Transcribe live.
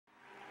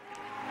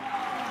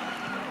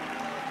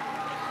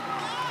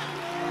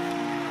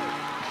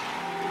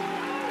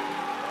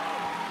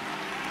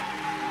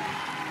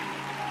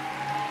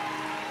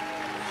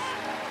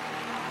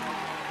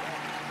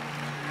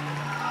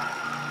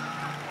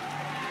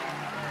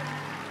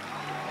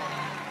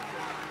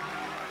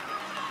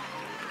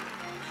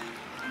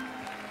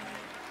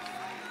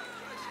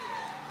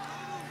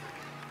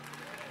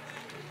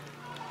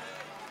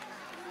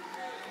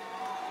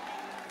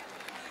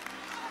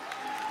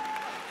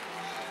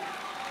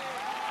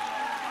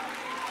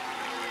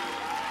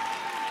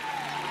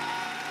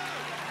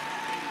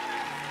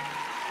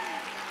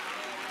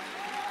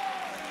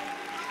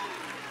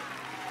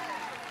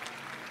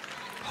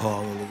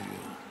Hallelujah.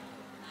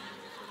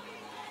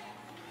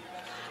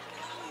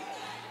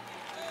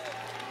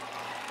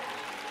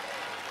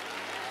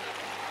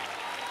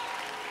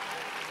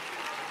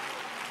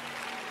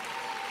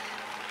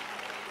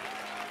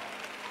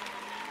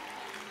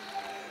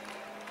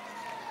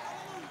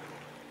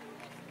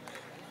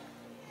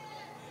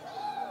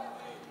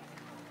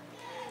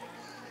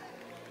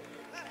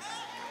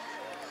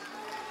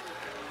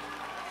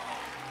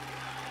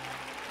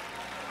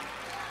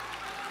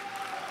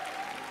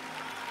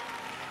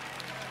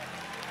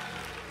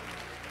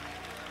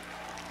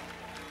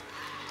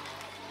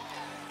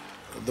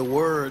 The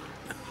word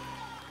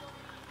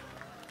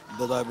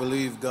that I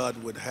believe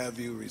God would have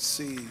you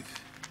receive,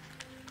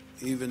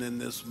 even in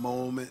this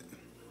moment,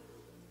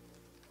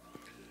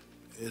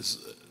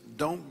 is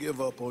don't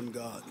give up on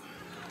God,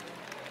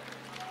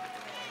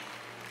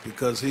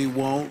 because He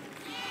won't.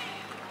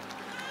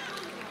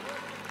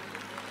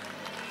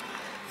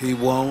 He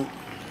won't.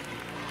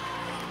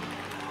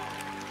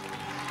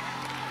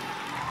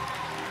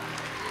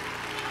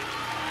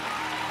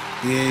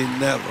 He ain't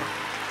never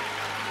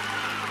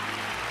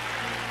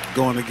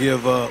going to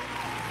give up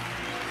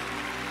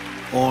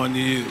on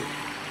you.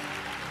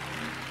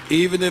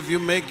 Even if you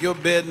make your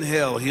bed in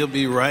hell, He'll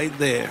be right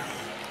there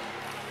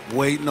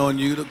waiting on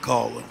you to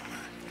call Him.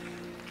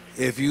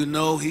 If you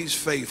know He's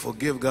faithful,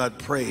 give God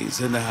praise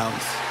in the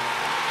house.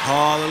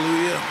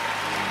 Hallelujah.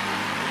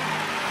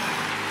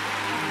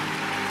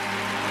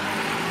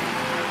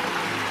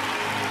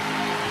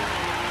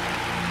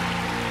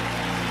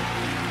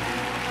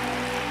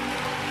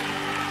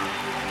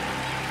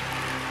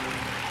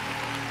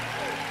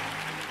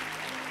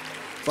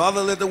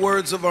 Father, let the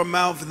words of our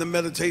mouth and the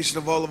meditation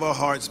of all of our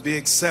hearts be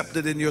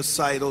accepted in your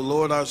sight, O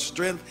Lord, our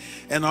strength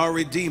and our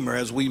Redeemer,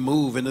 as we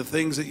move in the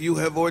things that you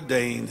have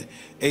ordained.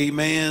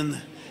 Amen,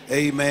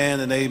 amen,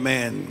 and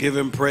amen. Give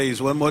Him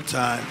praise one more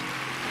time.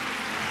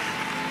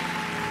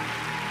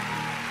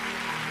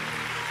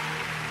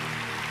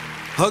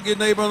 Hug your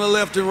neighbor on the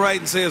left and right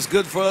and say, it's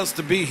good for us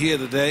to be here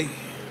today.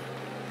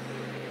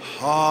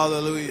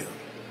 Hallelujah.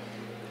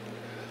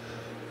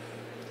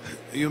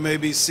 You may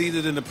be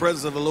seated in the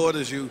presence of the Lord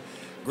as you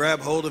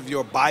grab hold of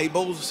your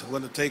Bibles. I'm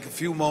going to take a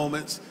few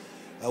moments.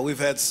 We've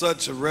had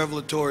such a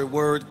revelatory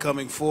word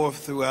coming forth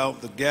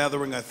throughout the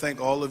gathering. I thank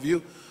all of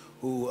you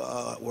who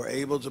were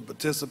able to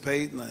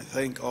participate, and I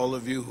thank all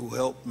of you who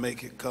helped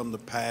make it come to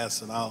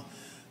pass. And I'll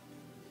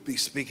be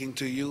speaking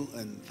to you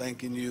and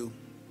thanking you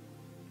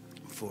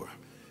for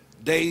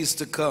days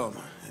to come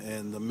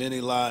and the many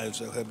lives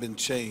that have been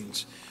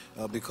changed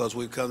because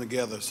we've come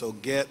together. So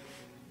get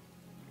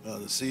the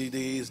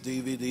CDs,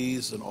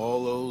 DVDs, and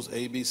all those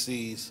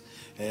ABCs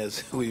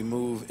as we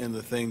move in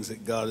the things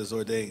that God has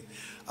ordained.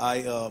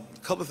 A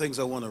couple of things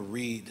I want to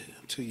read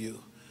to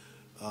you.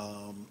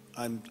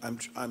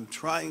 I'm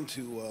trying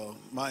to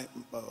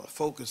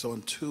focus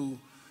on two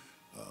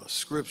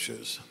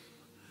scriptures.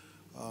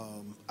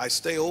 I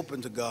stay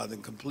open to God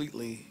and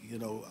completely,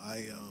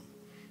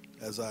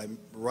 as I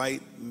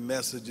write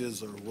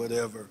messages or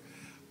whatever,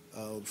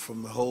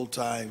 from the whole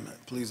time,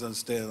 please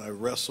understand, I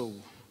wrestle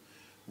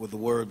with the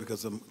word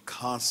because I'm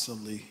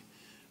constantly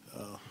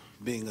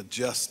being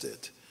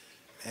adjusted.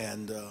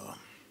 And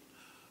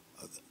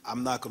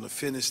I'm not going to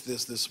finish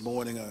this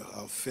morning.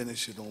 I'll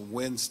finish it on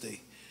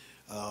Wednesday.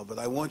 But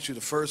I want you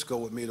to first go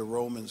with me to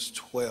Romans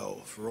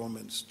 12.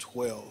 Romans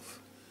 12.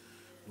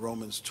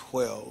 Romans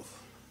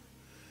 12.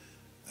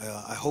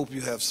 I hope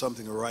you have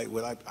something to write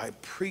with. I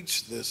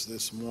preached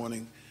this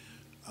morning.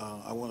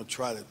 I want to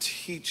try to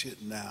teach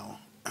it now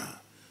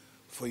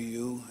for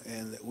you,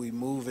 and that we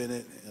move in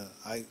it.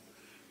 I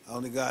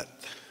only got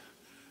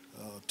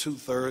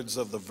 2/3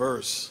 of the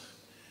verse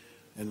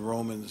in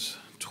Romans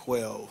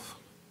 12.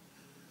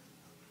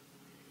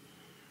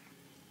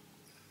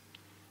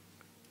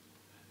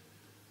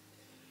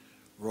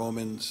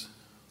 Romans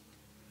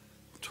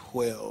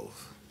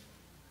 12.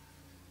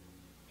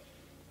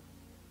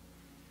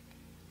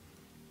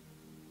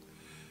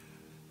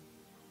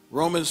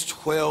 Romans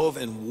 12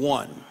 and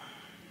 1.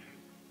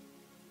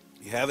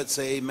 You have it,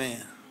 say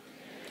amen.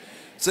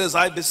 It says,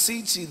 I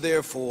beseech you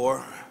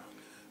therefore,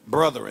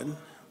 brethren,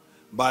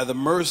 by the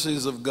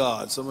mercies of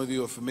God. Some of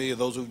you are familiar,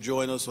 those who've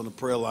joined us on the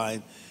prayer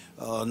line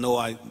know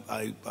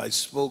I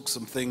spoke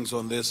some things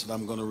on this that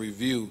I'm going to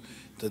review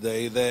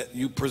today, that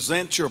you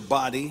present your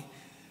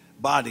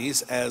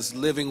bodies as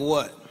living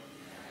what?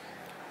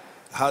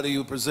 How do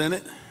you present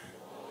it?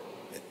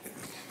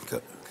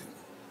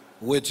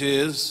 Which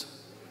is?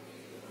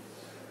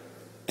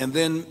 And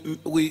then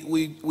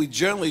we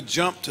generally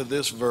jump to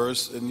this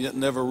verse and yet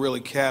never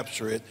really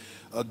capture it.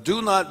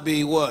 Do not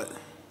be what?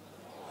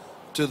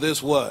 To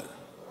this what?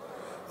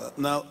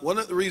 Now, one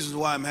of the reasons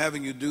why I'm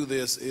having you do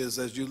this is,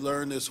 as you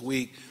learn this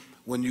week,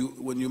 when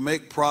you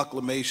make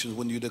proclamations,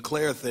 when you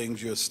declare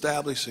things, you're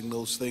establishing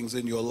those things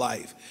in your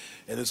life.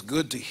 And it's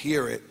good to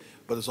hear it,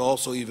 but it's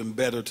also even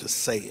better to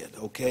say it,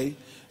 okay?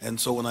 And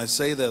so when I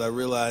say that, I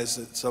realize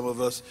that some of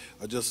us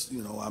are just,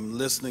 I'm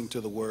listening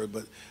to the word,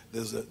 but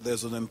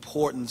there's an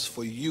importance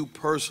for you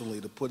personally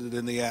to put it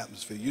in the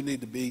atmosphere. You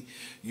need to be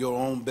your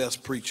own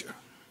best preacher.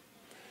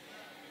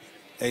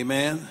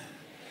 Amen.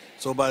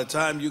 So by the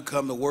time you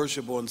come to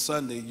worship on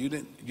Sunday, you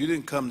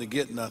didn't come to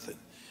get nothing.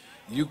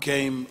 You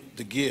came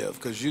to give,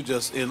 because you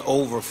just in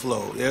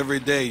overflow. Every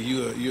day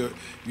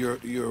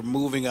you're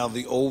moving out of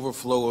the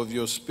overflow of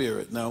your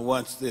spirit. Now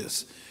watch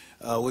this,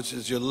 which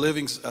is your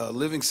living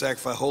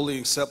sacrifice, holy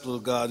and acceptable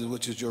to God,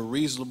 which is your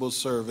reasonable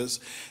service.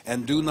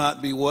 And do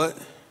not be what?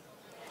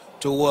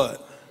 To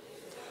what?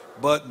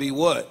 But be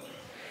what?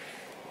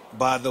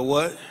 By the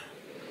what?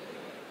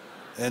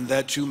 And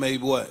that you may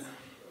what?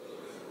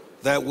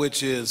 That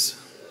which is,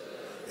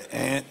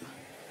 and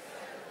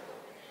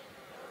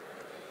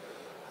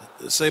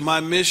say, my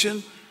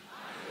mission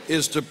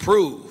is to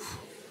prove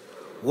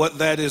what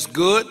that is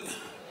good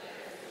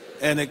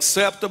and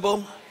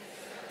acceptable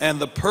and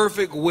the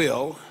perfect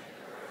will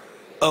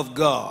of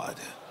God.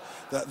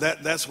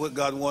 That's what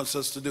God wants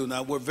us to do.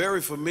 Now, we're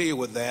very familiar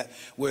with that.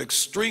 We're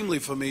extremely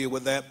familiar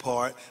with that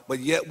part, but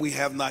yet we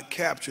have not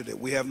captured it.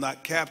 We have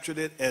not captured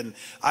it, and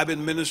I've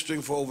been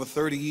ministering for over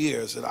 30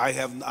 years, and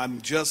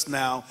I'm just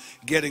now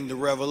getting the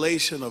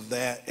revelation of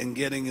that and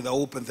getting the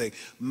open thing.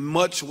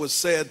 Much was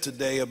said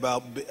today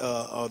about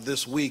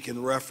this week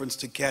in reference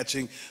to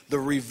catching the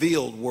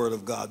revealed Word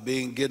of God,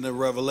 getting a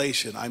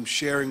revelation. I'm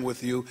sharing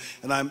with you,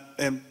 and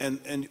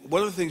and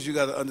one of the things you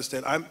got to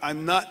understand,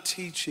 I'm not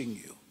teaching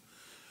you.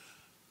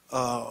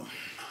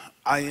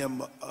 I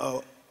am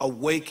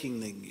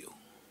awakening you.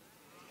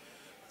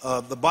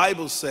 The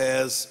Bible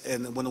says,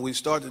 and when we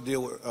start to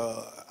deal with,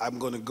 I'm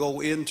going to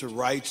go into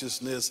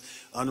righteousness,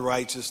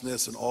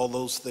 unrighteousness, and all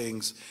those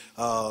things,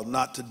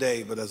 not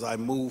today, but as I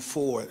move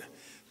forward.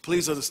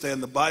 Please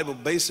understand, the Bible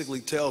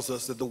basically tells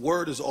us that the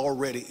Word is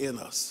already in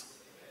us.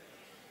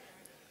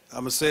 I'm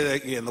going to say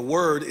that again. The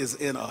Word is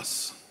in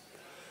us.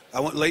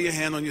 I want lay your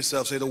hand on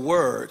yourself. Say, the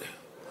Word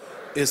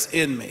is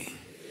in me.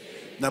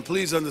 Now,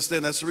 please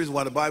understand, that's the reason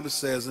why the Bible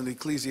says in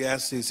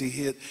Ecclesiastes,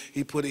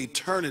 he put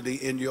eternity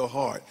in your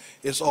heart.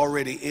 It's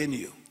already in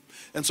you.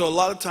 And so a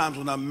lot of times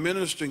when I'm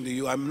ministering to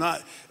you,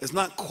 it's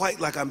not quite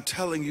like I'm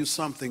telling you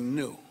something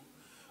new.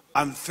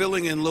 I'm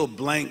filling in little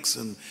blanks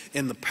and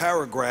in the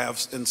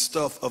paragraphs and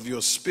stuff of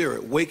your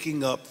spirit,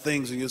 waking up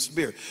things in your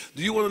spirit.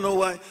 Do you want to know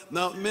why?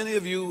 Now, many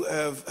of you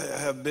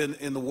have been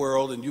in the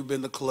world, and you've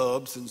been to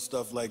clubs and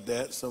stuff like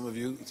that. Some of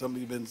you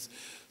have been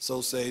so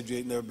saved you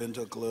ain't never been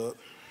to a club.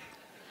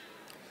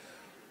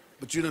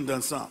 But you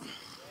done something.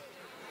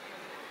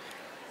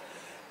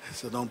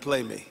 So don't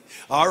play me.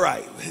 All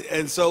right.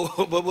 And so,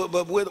 but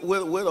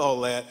with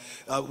all that,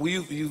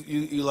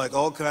 you like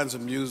all kinds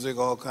of music,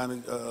 all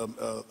kind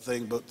of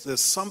thing. But there's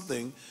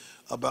something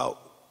about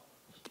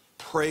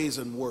praise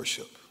and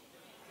worship.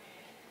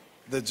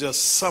 There's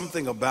just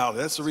something about it.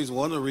 That's the reason.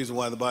 One of the reasons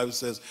why the Bible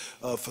says,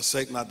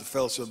 "Forsake not the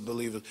fellowship of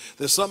believers."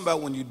 There's something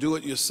about when you do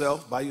it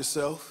yourself, by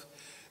yourself.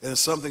 And there's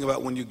something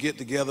about when you get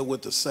together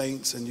with the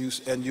saints and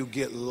you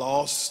get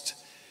lost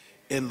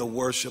in the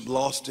worship,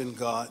 lost in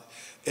God.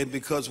 And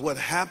because what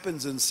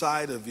happens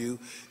inside of you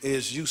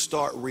is you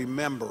start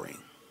remembering.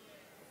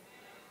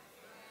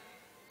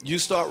 You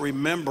start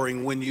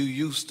remembering when you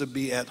used to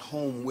be at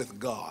home with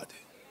God.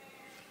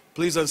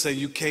 Please understand,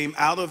 you came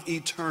out of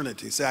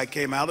eternity. Say, I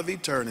came out of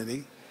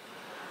eternity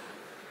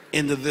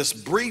into this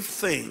brief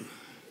thing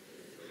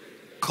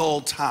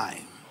called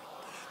time.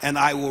 And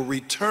I will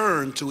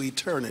return to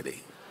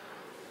eternity.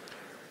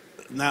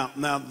 Now,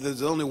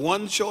 there's only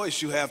one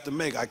choice you have to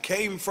make. I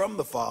came from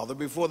the Father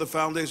before the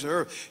foundation of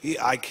earth.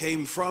 I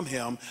came from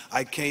Him.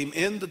 I came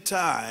into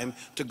time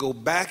to go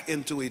back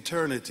into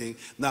eternity.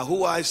 Now,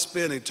 who I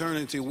spend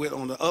eternity with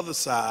on the other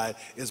side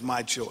is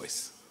my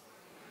choice.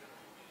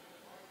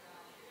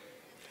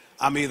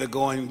 I'm either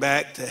going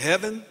back to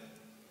heaven,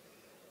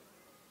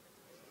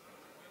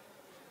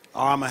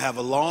 or I'm going to have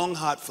a long,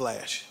 hot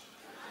flash.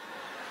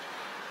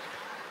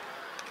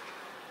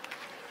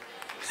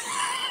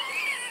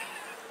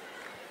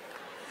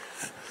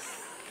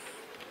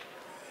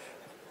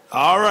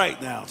 All right,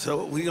 now,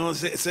 so we're going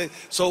to say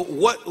so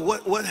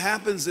what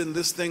happens in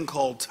this thing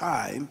called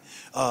time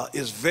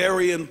is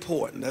very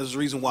important. That's the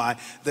reason why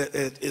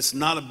it's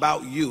not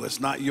about you. It's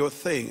not your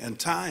thing. And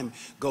time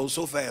goes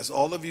so fast.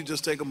 All of you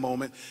just take a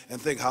moment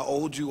and think how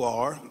old you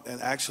are.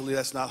 And actually,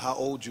 that's not how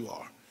old you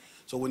are.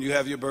 So when you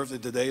have your birthday,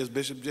 today is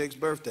Bishop Jake's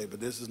birthday, but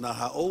this is not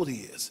how old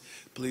he is.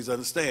 Please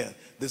understand,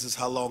 this is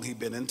how long he's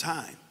been in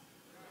time.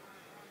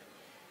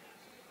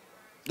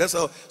 That's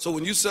how. So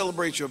when you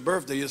celebrate your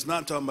birthday, it's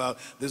not talking about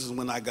this is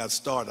when I got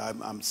started.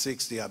 I'm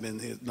 60. I've been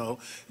here. No,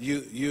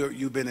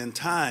 you've been in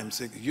time.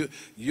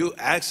 You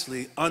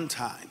actually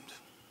untimed.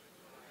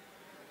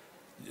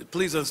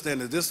 Please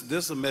understand that this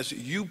is a message.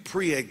 You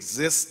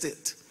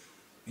pre-existed.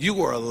 You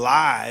were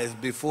alive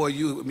before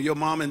your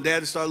mom and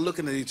daddy started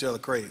looking at each other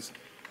crazy.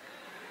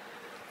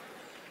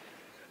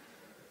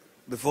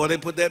 Before they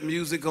put that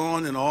music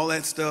on and all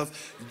that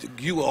stuff,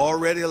 you were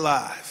already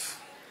alive.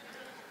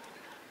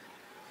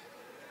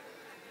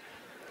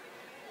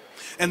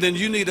 And then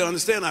you need to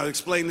understand, I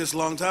explained this a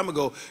long time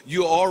ago,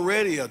 you're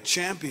already a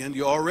champion,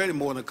 you're already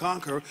more than a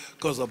conqueror,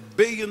 because 1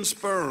 billion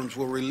sperms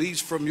were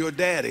released from your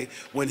daddy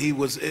when he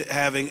was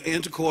having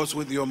intercourse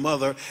with your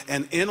mother.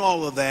 And in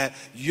all of that,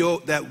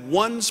 that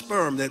one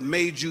sperm that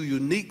made you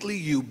uniquely,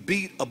 you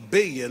beat 1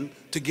 billion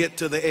to get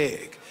to the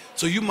egg.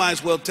 So you might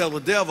as well tell the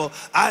devil,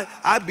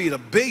 I beat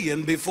 1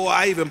 billion before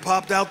I even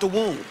popped out the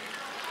womb.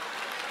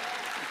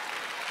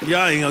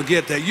 Y'all ain't gonna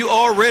get that. You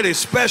already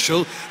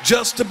special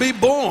just to be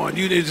born.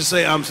 You need to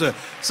say, I'm sorry.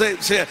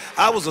 Say,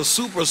 I was a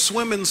super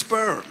swimming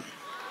sperm.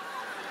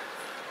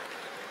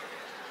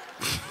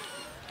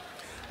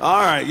 All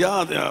right,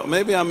 y'all.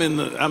 Maybe I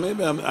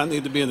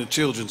need to be in the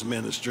children's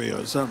ministry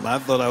or something. I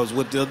thought I was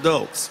with the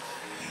adults.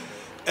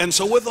 And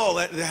so with all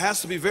that, it has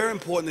to be very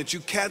important that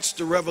you catch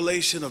the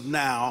revelation of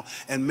now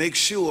and make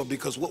sure,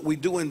 because what we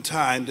do in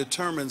time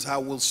determines how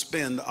we'll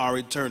spend our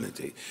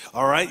eternity.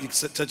 All right? You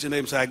can touch your neighbor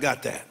and say, I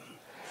got that.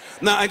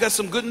 Now, I got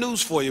some good news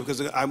for you,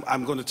 because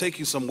I'm going to take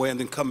you somewhere and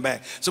then come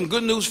back. Some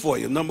good news for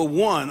you. Number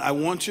one, I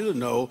want you to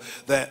know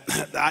that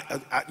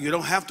you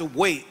don't have to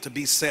wait to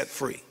be set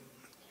free,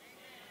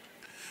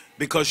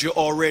 because you're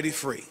already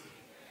free.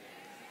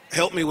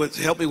 Help me with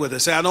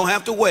this. Say, I don't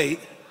have to wait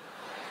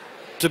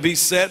to be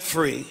set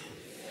free.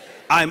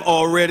 I'm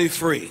already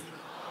free.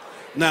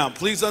 Now,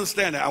 please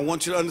understand that. I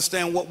want you to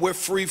understand what we're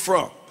free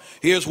from.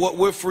 Here's what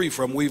we're free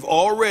from. We've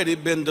already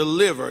been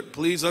delivered.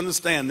 Please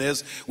understand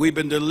this. We've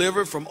been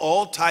delivered from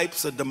all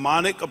types of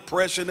demonic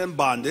oppression and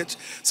bondage.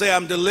 Say,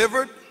 I'm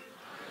delivered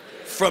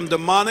from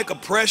demonic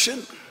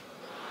oppression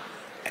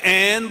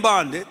and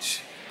bondage.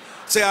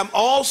 Say, I'm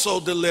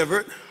also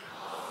delivered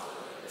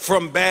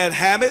from bad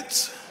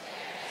habits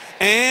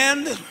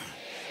and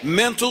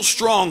mental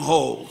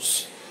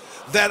strongholds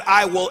that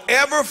I will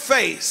ever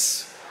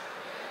face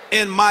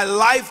in my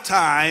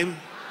lifetime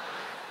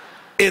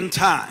in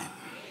time.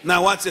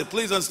 Now watch it,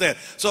 please understand.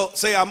 So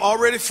say, I'm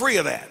already free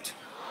of that.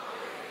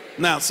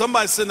 Now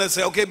somebody sitting there and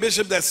say, okay,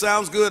 Bishop, that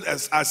sounds good.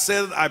 As I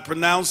said it, I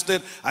pronounced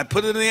it, I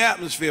put it in the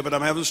atmosphere, but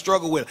I'm having a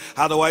struggle with it.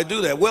 How do I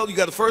do that? Well, you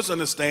got to first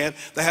understand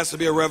there has to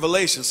be a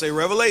revelation. Say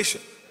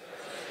revelation.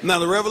 Now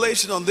the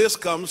revelation on this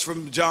comes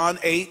from John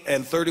 8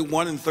 and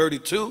 31 and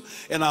 32,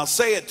 and I'll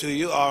say it to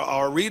you, or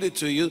I'll read it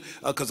to you,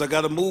 because I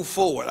got to move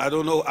forward. I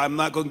don't know, I'm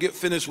not going to get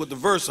finished with the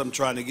verse I'm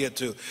trying to get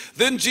to.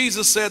 Then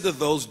Jesus said to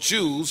those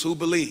Jews who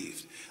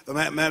believed.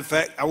 Matter of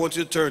fact, I want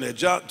you to turn there.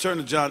 Turn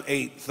to John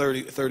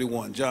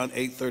 8:31. John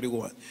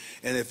 8:31.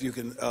 And if you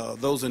can,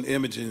 those in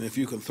imaging, if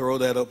you can throw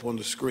that up on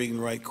the screen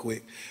right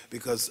quick,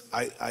 because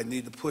I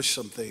need to push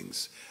some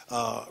things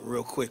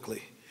real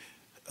quickly.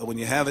 When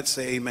you have it,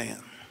 say amen.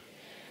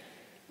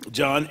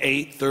 John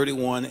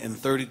 8:31 and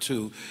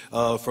 32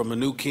 from the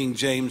New King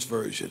James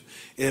Version.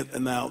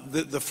 Now,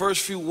 the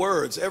first few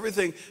words,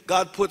 everything,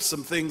 God puts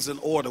some things in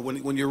order.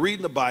 When you're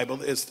reading the Bible,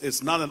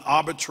 it's not an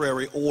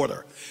arbitrary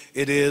order.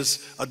 It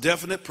is a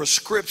definite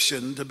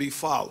prescription to be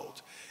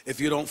followed. If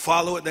you don't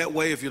follow it that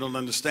way, if you don't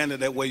understand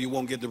it that way, you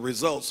won't get the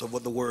results of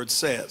what the word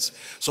says.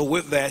 So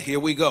with that, here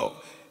we go.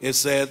 It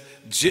said,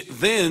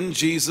 then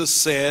Jesus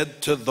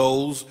said to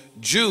those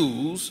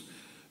Jews,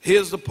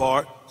 here's the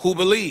part, who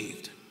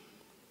believed.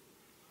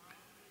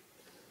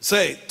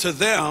 Say, to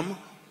them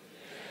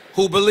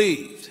who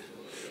believed.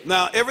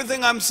 Now,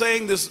 everything I'm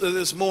saying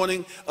this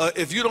morning,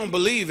 if you don't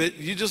believe it,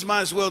 you just might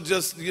as well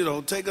just,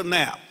 take a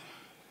nap.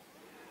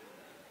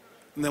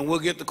 And then we'll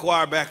get the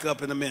choir back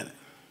up in a minute.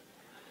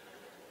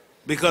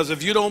 Because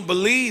if you don't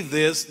believe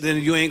this,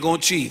 then you ain't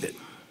going to achieve it.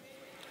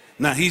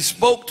 Now, he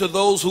spoke to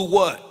those who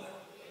what?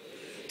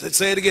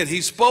 Say it again.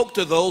 He spoke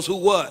to those who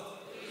what?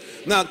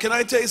 Now, can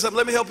I tell you something?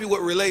 Let me help you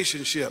with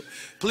relationship.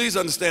 Please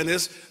understand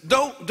this.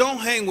 Don't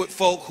hang with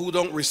folk who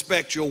don't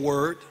respect your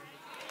word.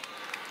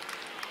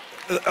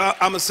 I'm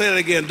going to say it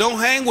again. Don't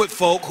hang with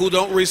folk who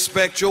don't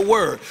respect your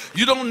word.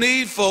 You don't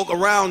need folk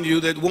around you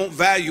that won't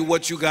value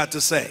what you got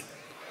to say.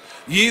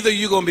 Either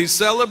you're going to be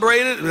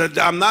celebrated,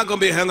 I'm not going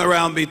to be hung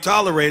around and be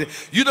tolerated.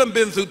 You done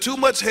been through too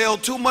much hell,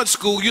 too much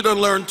school, you done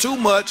learned too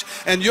much,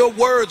 and your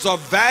words are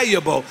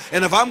valuable.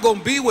 And if I'm going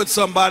to be with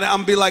somebody, I'm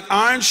going to be like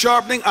iron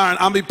sharpening iron.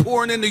 I'll be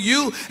pouring into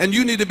you, and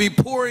you need to be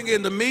pouring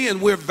into me,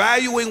 and we're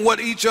valuing what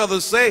each other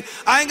say.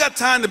 I ain't got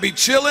time to be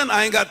chilling.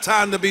 I ain't got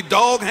time to be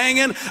dog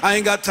hanging. I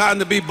ain't got time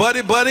to be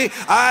buddy-buddy.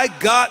 I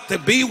got to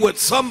be with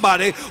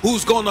somebody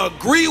who's going to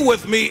agree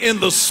with me in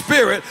the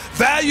spirit,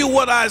 value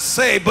what I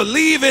say,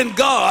 believe in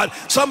God,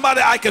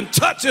 somebody I can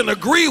touch and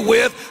agree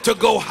with to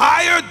go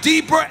higher,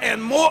 deeper,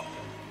 and more.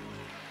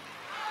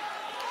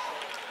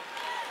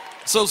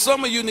 So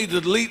some of you need to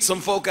delete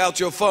some folk out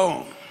your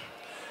phone.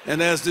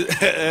 And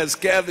as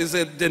Kathy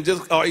said, then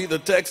just or either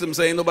text them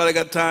saying nobody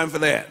got time for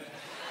that.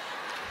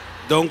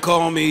 Don't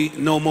call me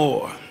no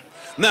more.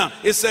 Now,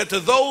 it said to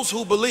those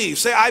who believe,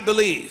 say I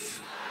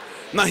believe.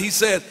 Now he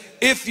said,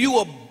 if you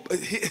are,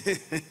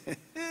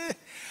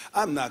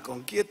 I'm not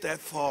going to get that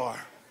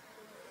far.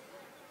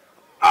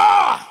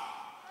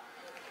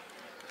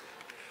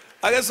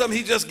 I got something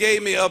he just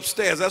gave me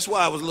upstairs. That's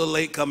why I was a little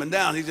late coming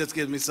down. He just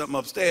gave me something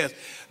upstairs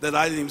that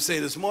I didn't even say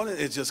this morning.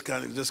 It just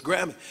kind of just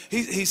grabbed me.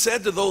 He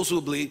said to those who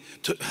believe,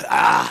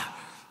 oh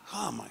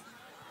my.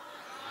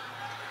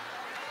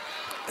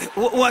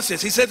 Watch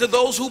this. He said to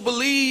those who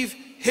believe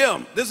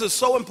him. This is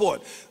so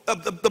important.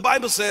 The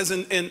Bible says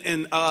in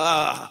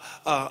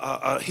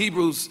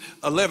Hebrews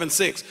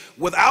 11:6,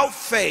 without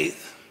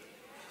faith,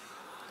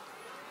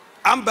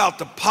 I'm about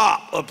to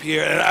pop up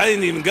here, and I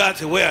didn't even got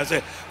to where I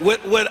said,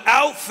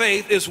 without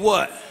faith is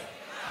what?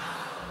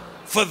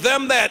 For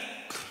them that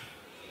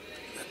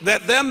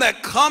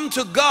come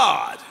to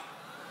God.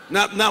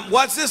 Now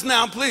watch this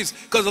now, please,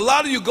 because a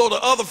lot of you go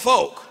to other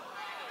folk.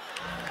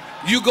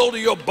 You go to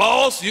your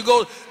boss.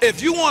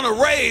 If you want to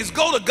raise,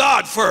 go to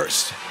God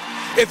first.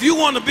 If you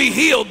want to be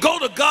healed, go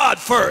to God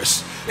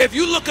first. If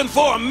you're looking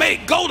for a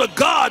mate, go to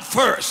God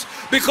first.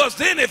 Because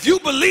then if you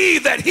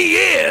believe that he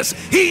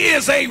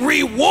is a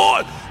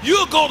reward,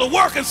 you'll go to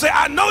work and say,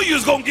 I know you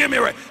was going to give me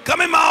a raise.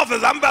 Come in my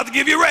office, I'm about to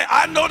give you a raise.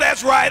 I know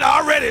that's right.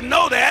 I already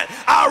know that.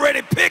 I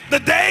already picked the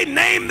day,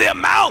 named the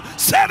amount,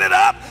 set it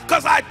up,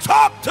 because I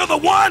talked to the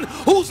one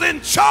who's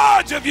in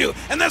charge of you.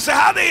 And they say,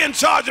 how they in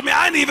charge of me?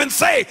 I didn't even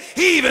say.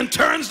 He even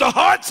turns the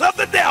hearts of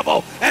the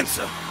devil. And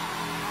so,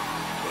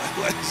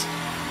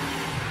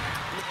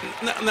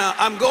 now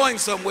I'm going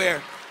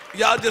somewhere.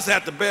 Y'all just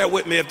have to bear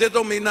with me. If this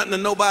don't mean nothing to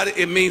nobody,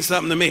 it means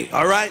something to me.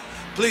 All right?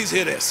 Please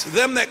hear this.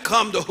 Them that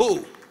come to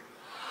who?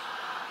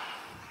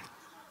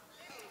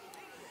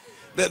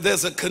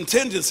 There's a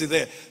contingency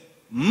there.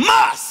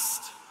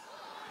 Must.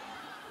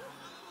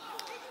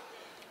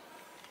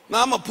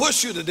 Now I'm going to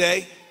push you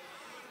today,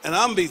 and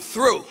I'm going to be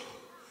through.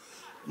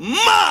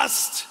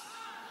 Must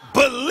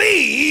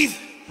believe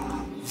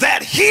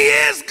that he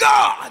is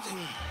God.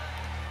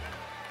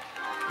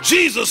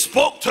 Jesus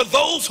spoke to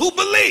those who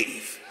believe.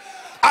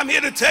 I'm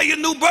here to tell you,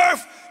 New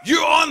Birth,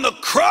 you're on the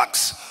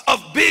crux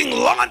of being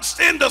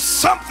launched into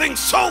something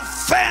so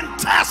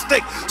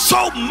fantastic,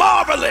 so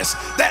marvelous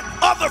that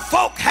other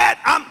folk had.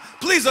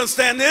 Please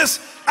understand this.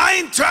 I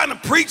ain't trying to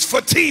preach for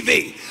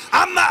TV.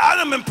 I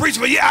done been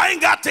preaching for you. I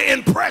ain't got to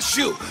impress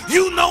you.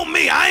 You know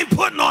me. I ain't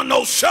putting on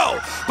no show.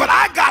 But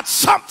I got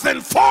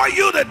something for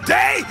you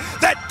today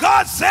that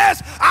God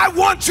says I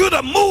want you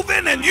to move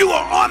in, and you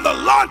are on the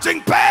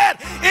launching pad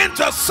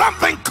into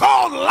something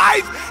called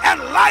life,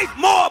 and life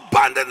more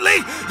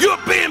abundantly. You're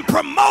being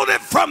promoted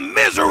from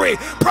misery,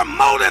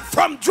 promoted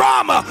from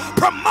drama,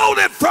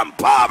 promoted from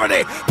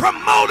poverty,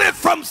 promoted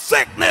from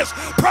sickness,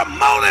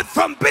 promoted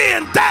from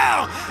being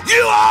down.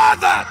 You are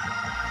the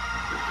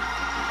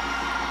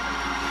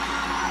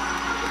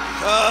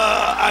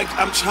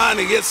I'm trying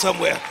to get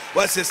somewhere.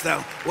 Watch this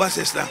now. Watch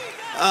this now.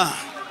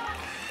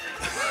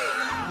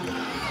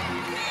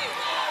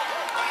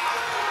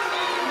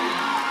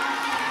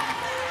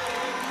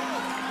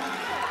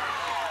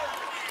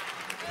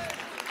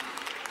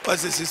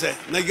 Watch this, he said.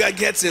 Now you gotta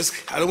get this.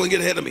 I don't want to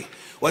get ahead of me.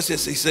 Watch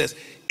this. He says,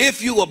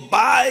 if you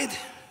abide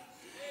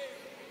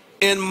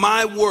in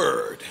my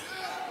word,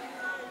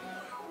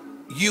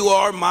 you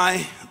are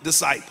my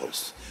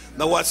disciples.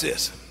 Now watch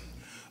this.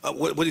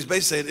 What he's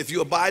basically saying, if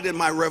you abide in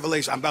my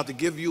revelation, I'm about to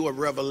give you a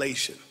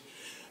revelation.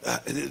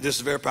 This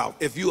is very powerful.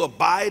 If you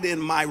abide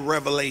in my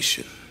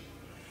revelation,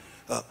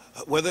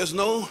 where there's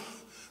no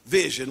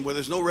vision, where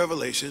there's no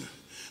revelation,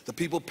 the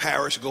people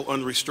perish, go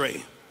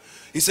unrestrained.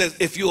 He says,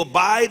 if you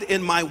abide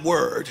in my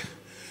word,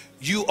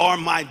 you are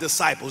my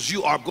disciples.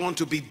 You are going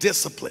to be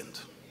disciplined.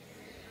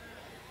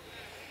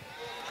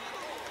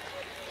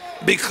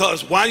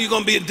 Because, why are you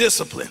going to be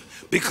disciplined?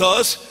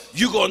 Because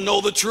you're going to know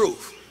the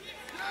truth.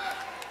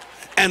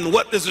 And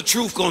what is the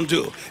truth going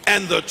to do?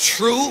 And the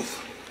truth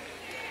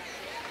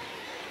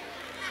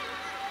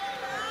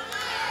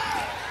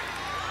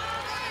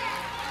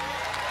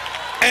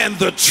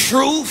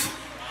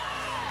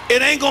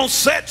it ain't going to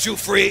set you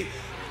free.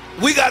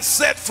 We got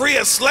set free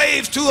as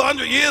slaves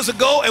 200 years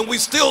ago, and we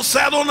still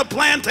sat on the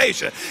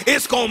plantation.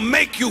 It's going to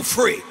make you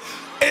free.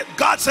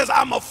 God says,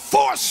 I'm going to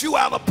force you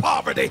out of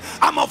poverty.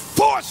 I'm going to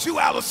force you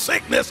out of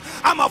sickness.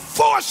 I'm going to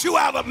force you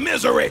out of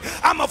misery.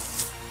 I'm going to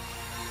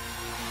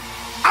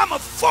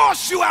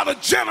force you out of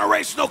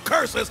generational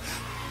curses.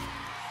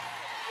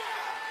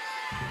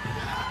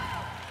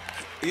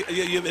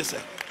 You miss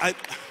it.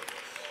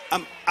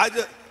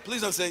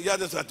 Please don't say, y'all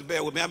just have to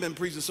bear with me. I've been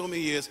preaching so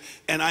many years,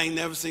 and I ain't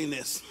never seen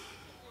this.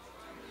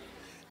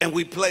 And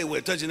we play with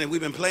it. Touching it,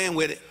 we've been playing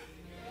with it,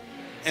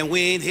 and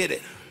we ain't hit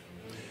it.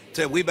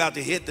 So we about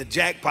to hit the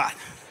jackpot.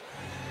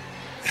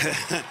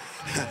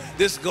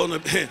 This is gonna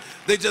be,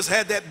 they just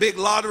had that big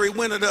lottery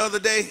winner the other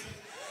day.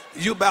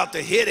 You about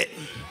to hit it.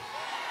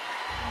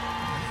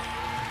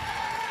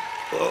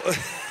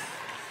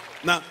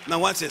 Now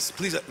watch this,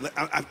 please.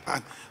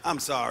 I'm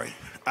sorry.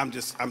 I'm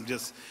just.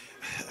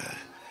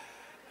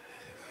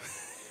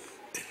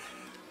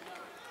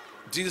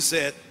 Jesus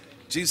said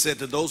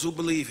to those who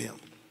believe him,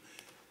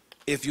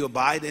 if you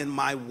abide in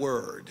my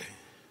word,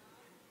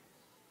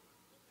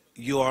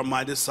 you are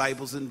my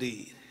disciples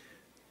indeed,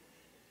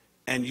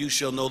 and you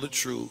shall know the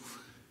truth,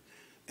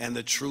 and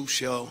the truth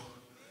shall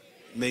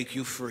make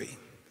you free.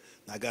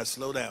 I got to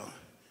slow down.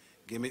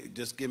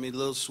 Just give me a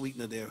little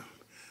sweetener there,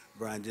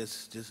 Brian.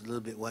 Just a little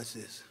bit. Watch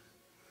this.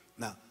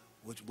 Now,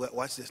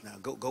 watch this now.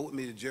 Go with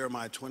me to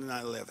Jeremiah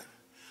 29:11.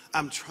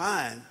 I'm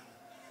trying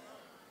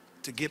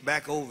to get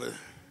back over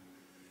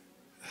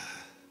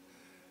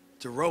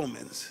to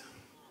Romans,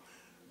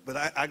 but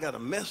I got to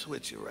mess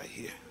with you right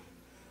here.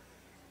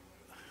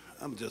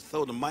 I'm just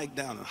throw the mic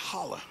down and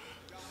holler.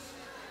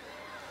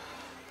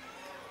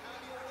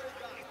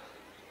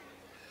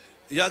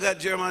 Y'all got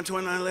Jeremiah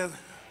 29:11?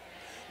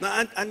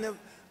 Now,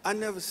 I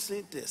never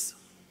seen this.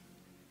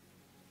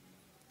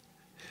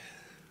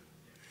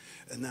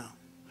 And now,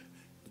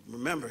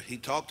 remember, he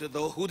talked to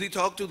those, who did he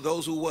talk to?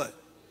 Those who what?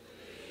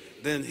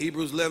 Then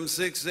Hebrews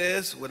 11:6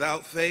 says,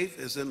 without faith,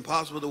 it's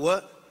impossible to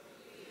what?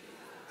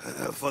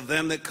 For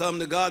them that come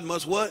to God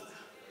must what?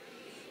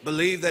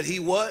 Believe that he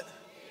what?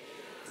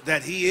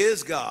 That he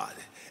is God.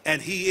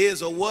 And he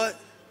is a what?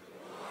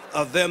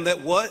 Of them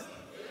that what?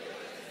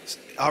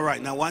 All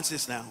right, now watch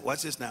this now.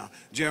 Watch this now.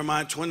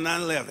 Jeremiah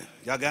 29:11.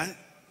 Y'all got it?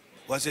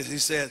 Watch this. He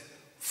said,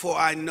 for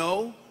I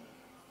know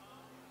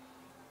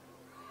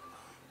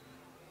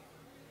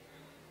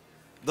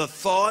the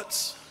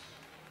thoughts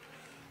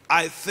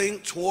I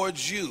think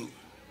towards you,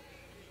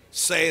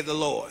 say the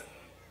Lord.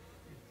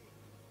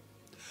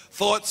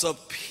 Thoughts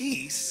of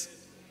peace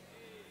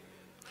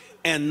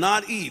and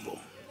not evil,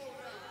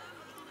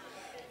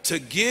 to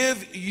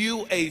give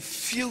you a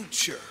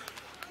future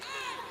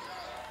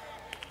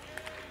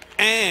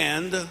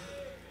and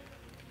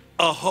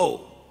a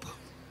hope.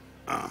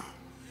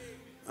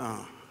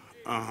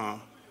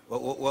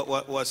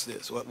 What's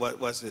this?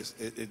 What's this?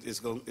 It's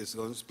going to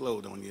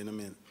explode on you in a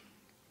minute.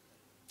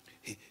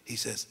 He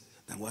says,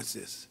 now watch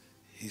this.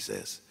 He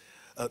says,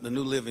 the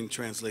New Living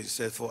Translation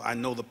says, for I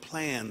know the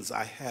plans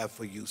I have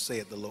for you,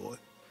 saith the Lord.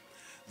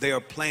 They are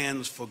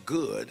plans for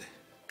good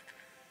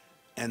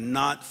and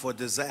not for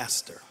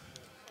disaster,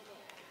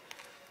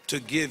 to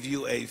give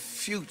you a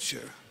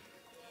future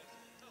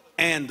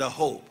and a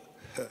hope.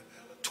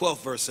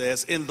 12th verse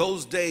says, in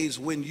those days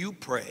when you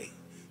pray,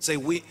 say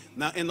we.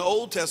 Now in the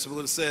Old Testament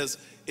when it says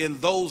in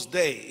those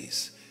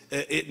days,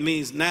 it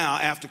means now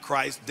after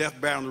Christ, death,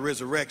 burial, and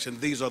resurrection.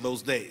 These are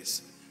those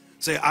days.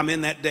 Say, I'm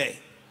in that day.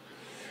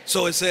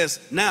 So it says,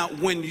 now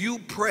when you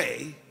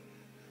pray,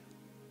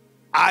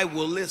 I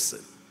will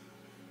listen.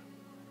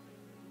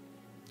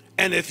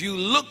 And if you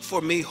look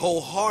for me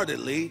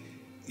wholeheartedly,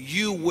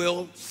 you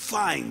will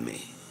find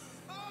me.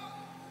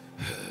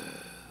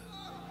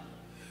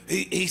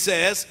 He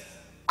says,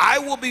 I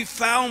will be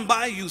found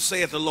by you,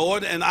 saith the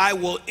Lord, and I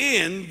will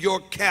end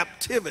your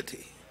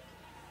captivity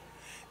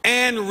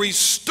and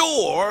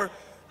restore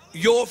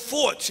your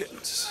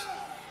fortunes.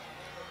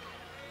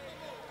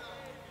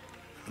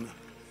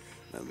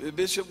 Now,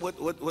 Bishop,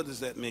 what does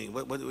that mean?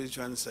 What are you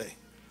trying to say?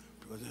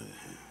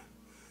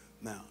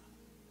 Now,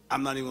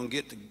 I'm not even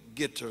going to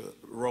get to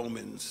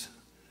Romans,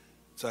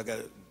 so I got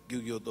to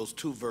give you those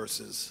two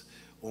verses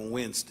on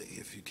Wednesday.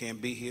 If you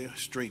can't be here,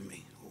 stream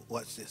me.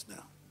 Watch this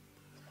now.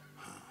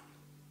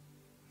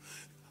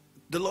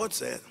 The Lord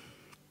said,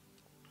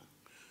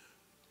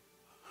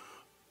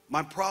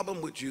 my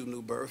problem with you,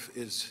 New Birth,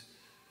 is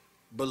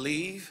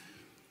believe,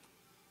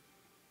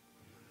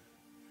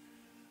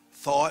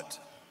 thought,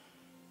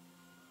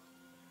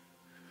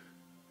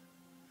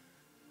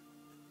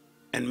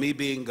 and me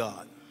being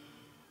God.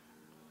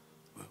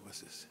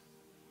 What's this?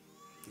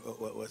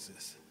 What's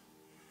this?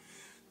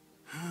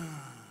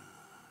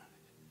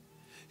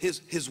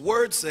 His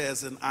word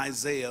says in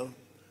Isaiah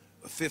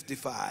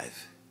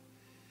 55,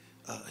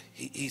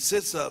 he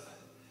sits up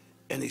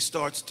and he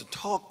starts to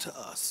talk to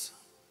us.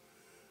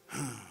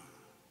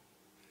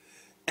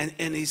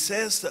 And he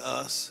says to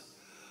us,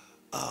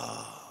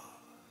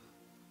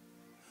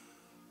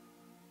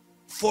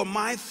 for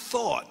my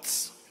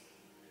thoughts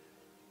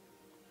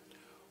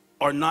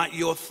are not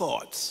your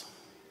thoughts,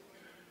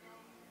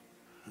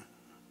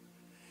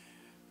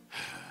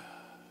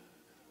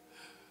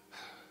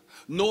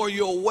 nor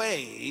your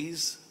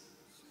ways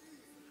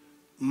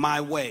my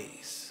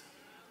ways.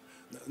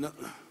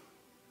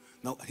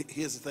 No,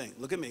 here's the thing.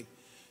 Look at me.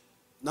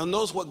 Now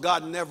notice what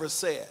God never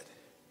said.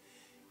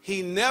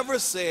 He never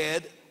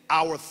said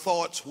our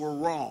thoughts were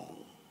wrong.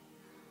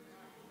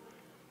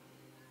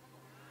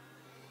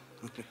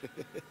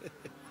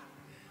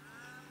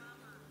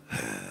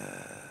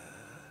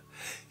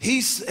 He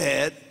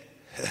said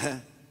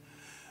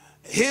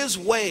his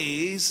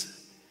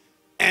ways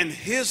and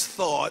his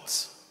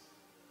thoughts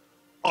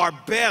are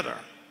better.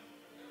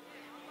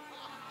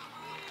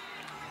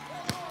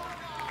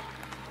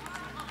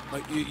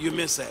 You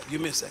miss that. You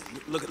miss that.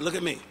 Look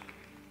at me.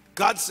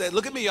 God said,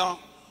 look at me, y'all.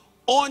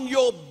 On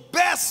your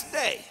best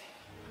day,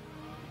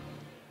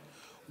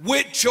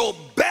 with your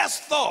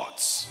best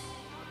thoughts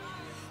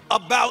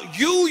about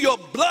you, your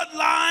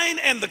bloodline,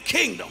 and the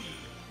kingdom,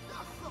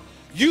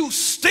 you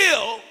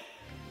still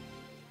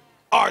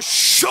are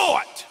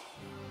short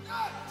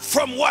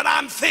from what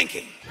I'm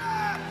thinking.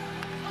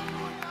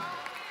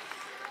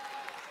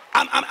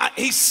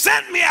 He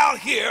sent me out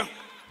here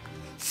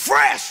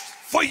fresh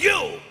for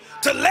you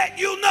to let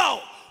you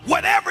know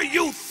whatever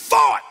you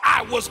thought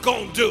I was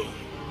going to do,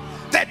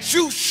 that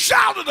you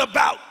shouted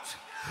about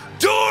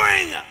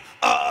during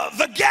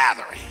the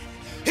gathering,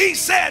 he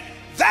said,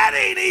 that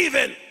ain't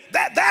even,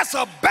 that's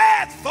a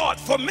bad thought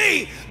for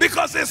me,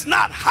 because it's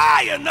not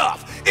high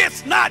enough.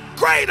 It's not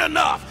great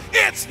enough.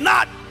 It's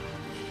not.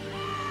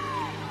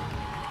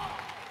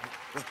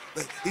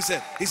 He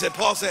said,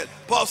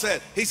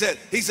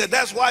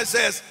 that's why it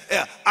says,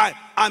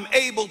 I'm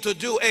able to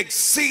do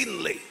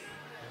exceedingly,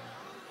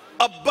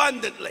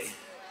 abundantly,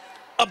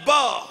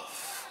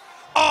 above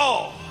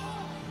all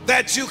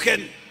that you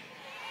can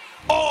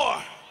or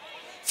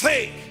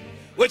think,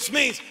 which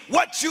means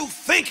what you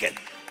thinking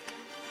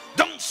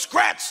don't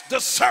scratch the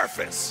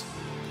surface.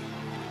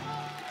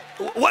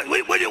 What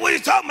are you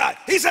talking about?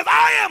 He says,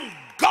 I am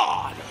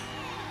God,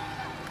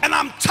 and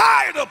I'm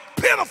tired of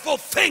pitiful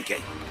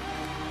thinking.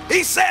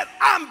 He said,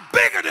 I'm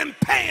bigger than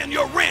paying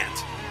your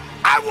rent.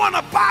 I want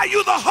to buy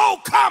you the whole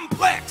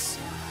complex.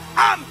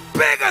 I'm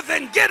bigger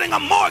than getting a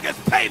mortgage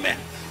payment.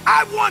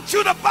 I want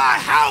you to buy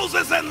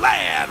houses and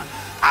land.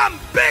 I'm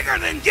bigger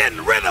than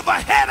getting rid of a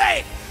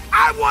headache.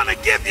 I want to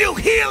give you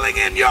healing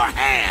in your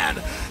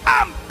hand.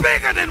 I'm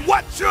bigger than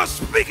what you're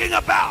speaking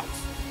about.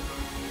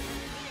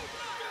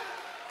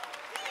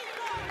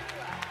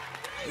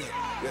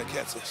 Yeah,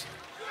 catch this.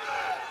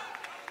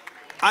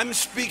 I'm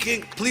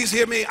speaking, please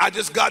hear me.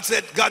 God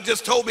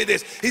just told me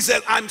this. He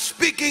said, I'm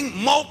speaking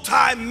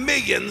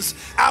multi-millions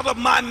out of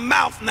my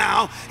mouth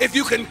now, if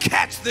you can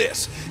catch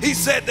this. He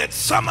said that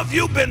some of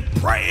you been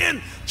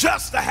praying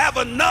just to have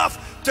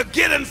enough to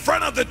get in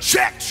front of the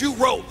checks you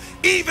wrote.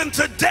 Even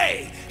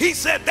today, he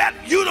said that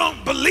you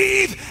don't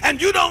believe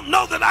and you don't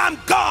know that I'm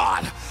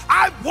God.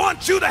 I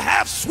want you to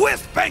have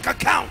Swiss bank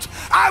accounts.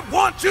 I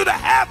want you to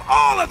have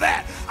all of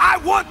that. I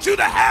want you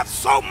to have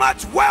so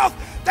much wealth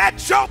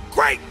that your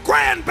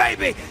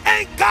great-grandbaby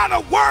ain't gotta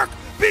work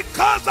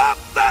because of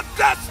the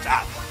dust.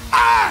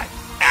 I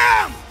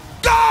am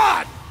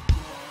God.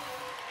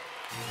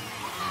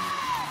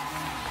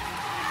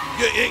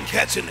 You ain't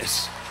catching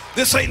this.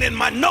 This ain't in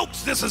my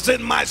notes. This is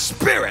in my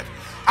spirit.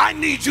 I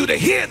need you to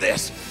hear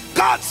this.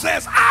 God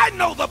says, I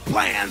know the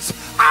plans.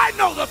 I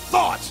know the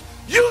thoughts.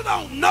 You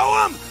don't know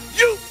them.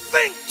 You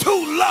think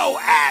too low,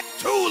 act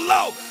too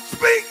low,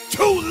 speak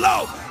too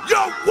low.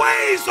 Your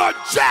ways are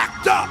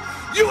jacked up.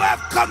 You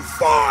have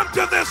conformed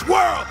to this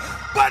world.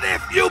 But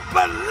if you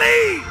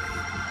believe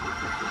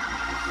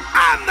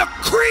I'm the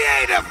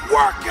creative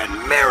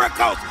working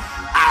miracles,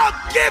 I'll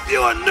give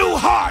you a new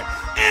heart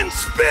in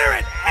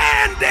spirit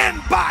and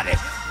in body.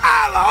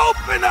 I'll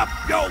open up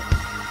your...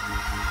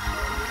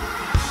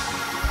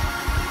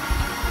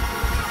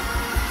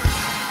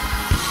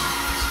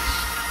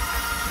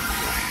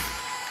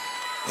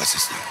 Watch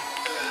this now.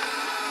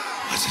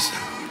 Watch this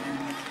now.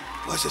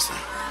 Watch this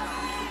now.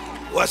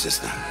 Watch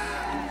this now.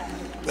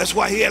 That's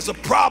why he has a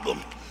problem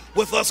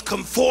with us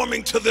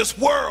conforming to this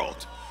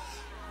world.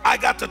 I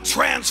got to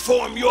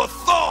transform your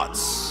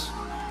thoughts.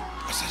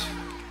 Watch this.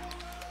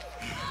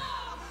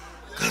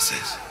 God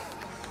says,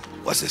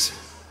 watch this.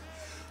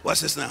 Watch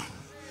this now.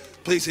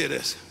 Please hear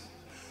this.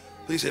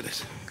 Please hear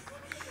this.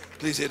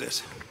 Please hear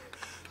this.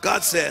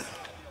 God said,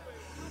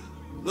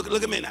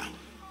 look at me now.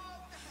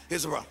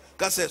 Here's the problem.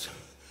 God says,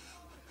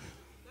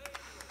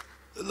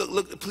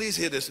 look, please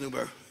hear this,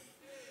 Newberg.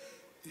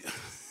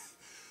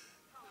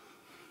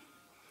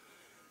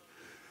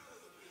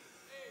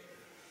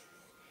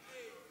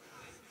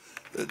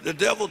 The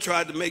devil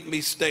tried to make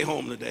me stay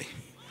home today.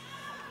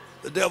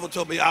 The devil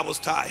told me I was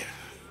tired.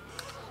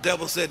 The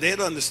devil said they'd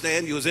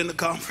understand you was in the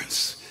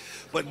conference.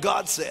 But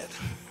God said,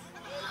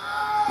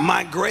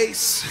 my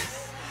grace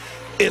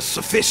is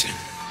sufficient.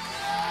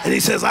 And he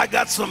says, I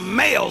got some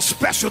mail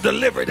special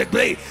delivery to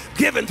be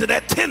given to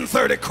that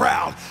 10:30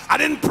 crowd. I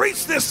didn't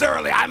preach this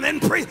early.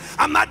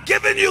 I'm not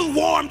giving you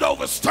warmed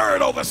over,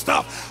 stirred over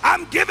stuff.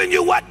 I'm giving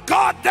you what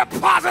God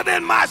deposited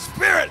in my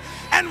spirit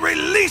and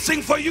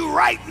releasing for you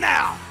right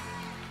now.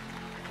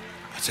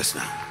 Just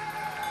now.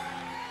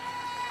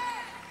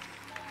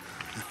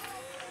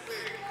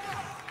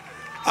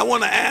 I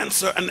want to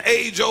answer an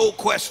age-old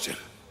question.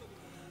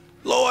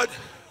 Lord,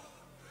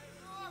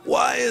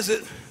 why is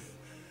it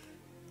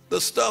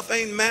the stuff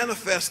ain't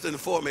manifesting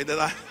for me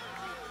that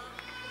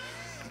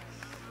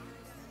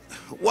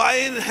why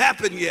ain't it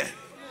happened yet?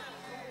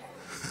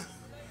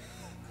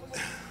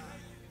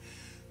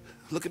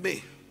 Look at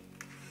me.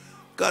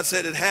 God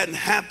said it hadn't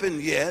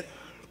happened yet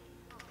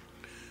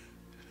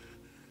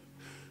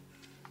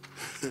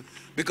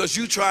because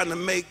you're trying to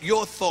make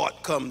your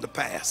thought come to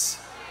pass.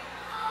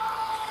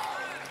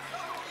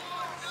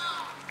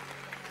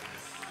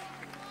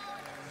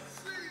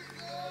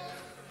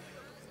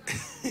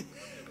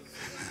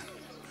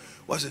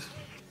 Watch this.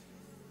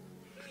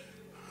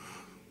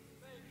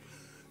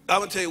 I'm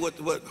going to tell you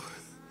what.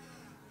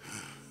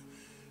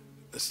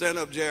 Stand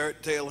up,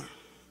 Jared Taylor.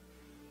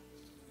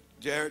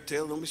 Jared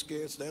Taylor, don't be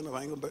scared. Stand up.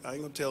 I ain't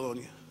gonna tell on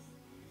you.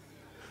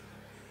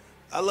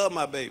 I love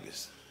my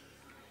babies.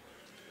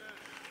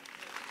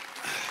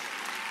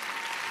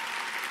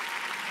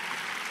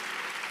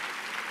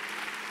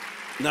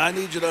 Now, I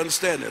need you to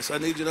understand this. I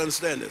need you to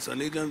understand this. I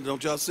need you to,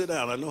 don't y'all sit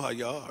down. I know how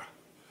y'all are.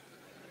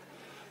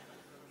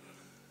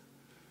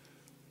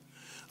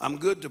 I'm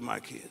good to my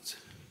kids.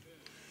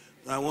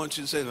 I want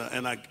you to say that,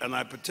 and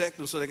I protect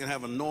them so they can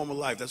have a normal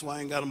life. That's why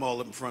I ain't got them all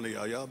up in front of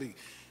y'all. Y'all be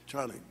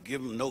trying to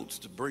give them notes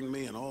to bring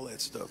me and all that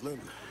stuff. I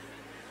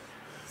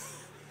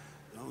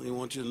don't even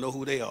want you to know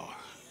who they are.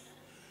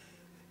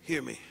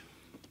 Hear me.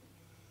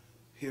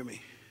 Hear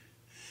me.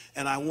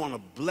 And I want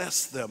to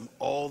bless them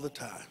all the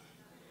time.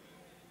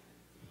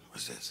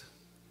 What's this?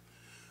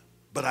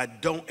 But I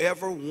don't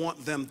ever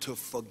want them to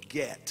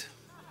forget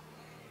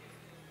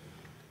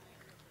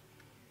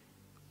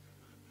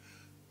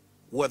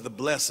where the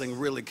blessing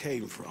really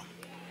came from.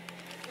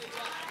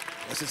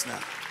 Watch this now.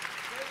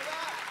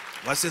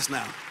 Watch this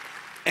now.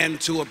 And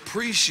to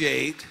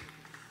appreciate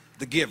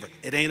the giver.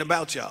 It ain't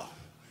about y'all.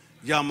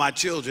 Y'all my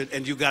children,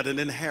 and you got an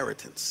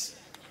inheritance.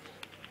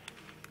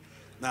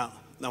 Now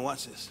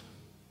watch this.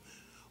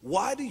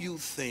 Why do you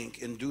think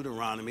in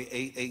Deuteronomy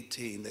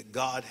 8:18 that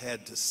God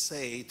had to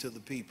say to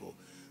the people,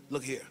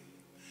 look here,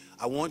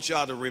 I want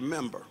y'all to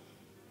remember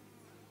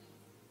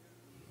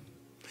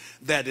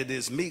that it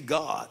is me,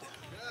 God,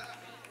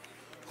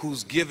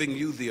 who's giving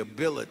you the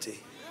ability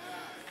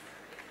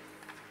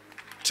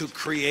to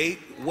create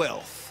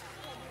wealth.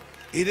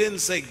 He didn't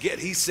say get,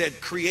 he said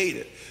create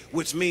it,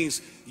 which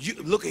means, you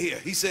look here,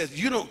 he says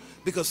you don't,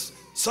 because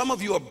some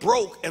of you are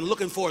broke and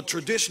looking for a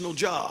traditional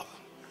job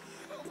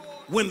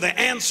when the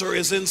answer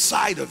is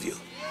inside of you.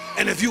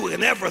 And if you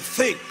can ever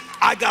think,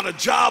 I got a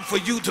job for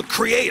you to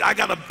create, I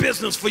got a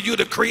business for you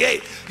to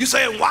create, you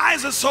saying, why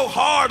is it so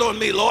hard on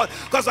me, Lord?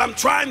 Because I'm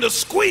trying to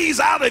squeeze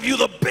out of you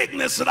the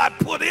bigness that I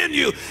put in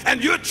you,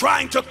 and you're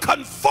trying to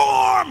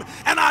conform,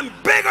 and I'm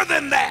bigger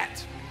than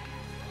that.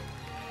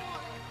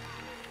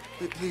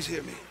 Please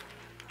hear me.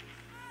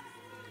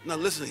 Now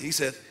listen, he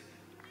said,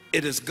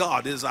 it is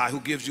God, it is I who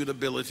gives you the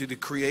ability to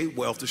create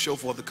wealth, to show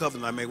forth the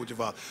covenant I made with your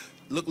father.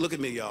 Look at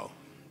me, y'all.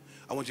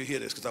 I want you to hear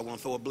this because I want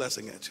to throw a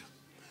blessing at you.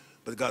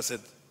 But God said,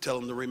 tell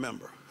them to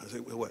remember. I said,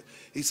 what?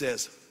 He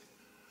says,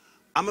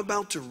 I'm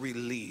about to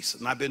release,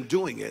 and I've been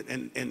doing it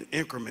in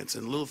increments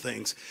and little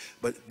things,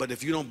 but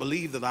if you don't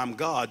believe that I'm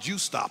God, you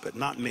stop it,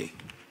 not me.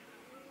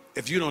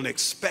 If you don't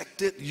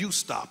expect it, you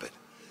stop it.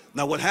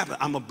 Now what happened?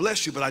 I'm gonna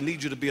bless you, but I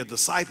need you to be a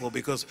disciple,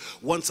 because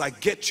once I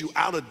get you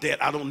out of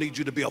debt, I don't need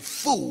you to be a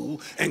fool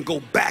and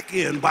go back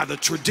in by the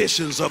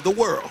traditions of the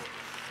world.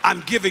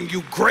 I'm giving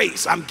you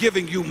grace. I'm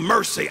giving you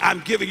mercy.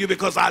 I'm giving you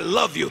because I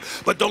love you.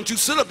 But don't you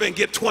sit up and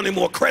get 20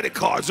 more credit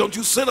cards. Don't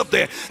you sit up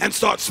there and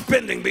start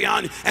spending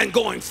beyond and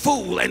going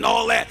fool and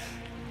all that.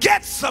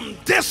 Get some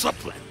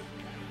discipline.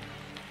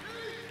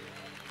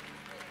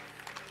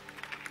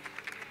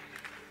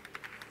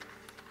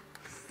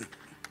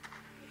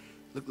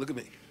 Look at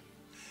me.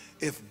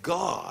 If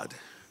God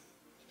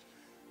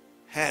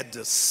had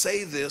to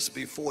say this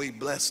before he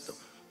blessed them,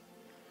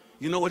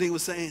 you know what he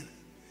was saying?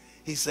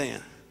 He's saying,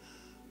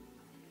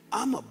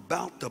 I'm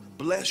about to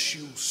bless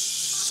you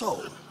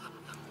so,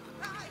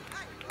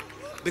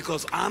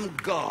 because I'm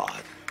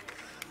God,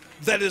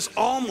 that it's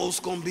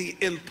almost going to be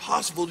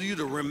impossible for you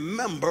to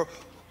remember.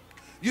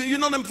 You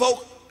know them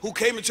folk who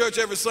came to church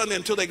every Sunday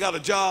until they got a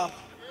job?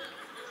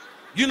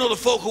 You know the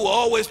folk who are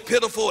always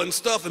pitiful and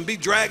stuff and be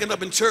dragging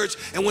up in church,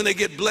 and when they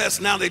get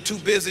blessed, now they're too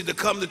busy to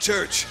come to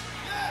church.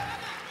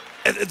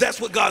 And that's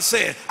what God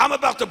said. I'm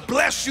about to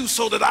bless you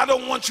so that I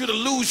don't want you to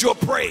lose your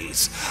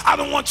praise. I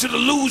don't want you to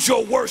lose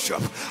your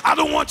worship. I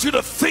don't want you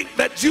to think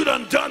that you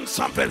done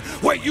something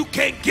where you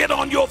can't get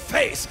on your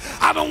face.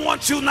 I don't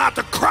want you not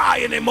to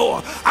cry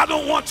anymore. I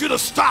don't want you to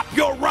stop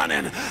your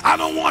running. I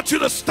don't want you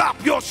to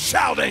stop your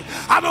shouting.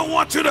 I don't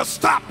want you to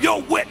stop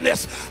your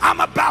witness. I'm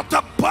about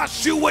to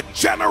bust you with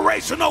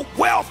generational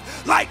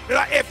wealth. Like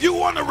if you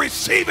want to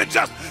receive it,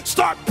 just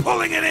start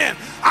pulling it in.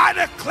 I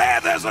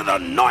declare there's an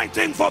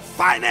anointing for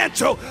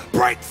financial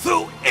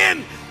breakthrough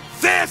in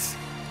this.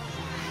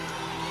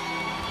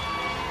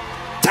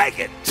 Take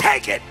it,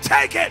 take it,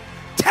 take it,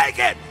 take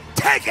it,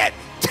 take it,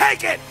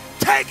 take it,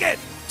 take it,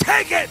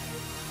 take it.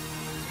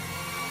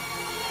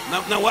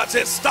 Now watch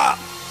it. Stop.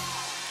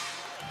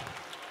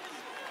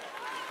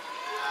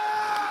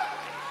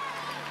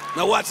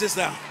 Now watch this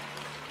now.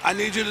 I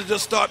need you to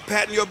just start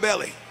patting your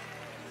belly,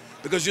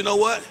 because you know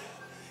what?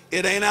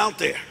 It ain't out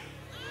there.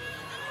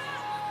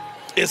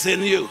 It's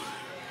in you.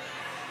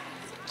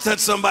 Let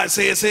somebody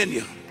say it's in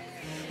you.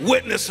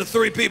 Witness to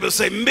 3 people,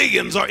 say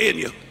millions are in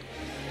you.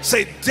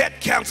 Say debt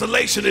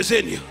cancellation is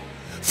in you.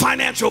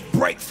 Financial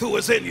breakthrough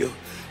is in you.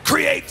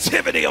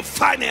 Creativity of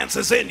finance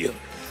is in you.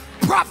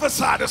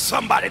 Prophesy to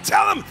somebody.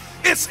 Tell them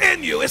it's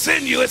in you, it's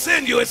in you, it's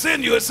in you, it's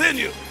in you, it's in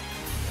you.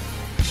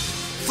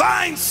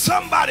 Find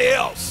somebody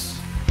else.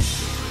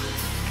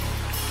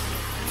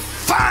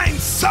 Find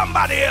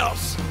somebody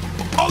else.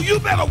 Oh, you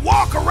better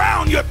walk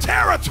around. Your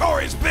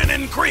territory's been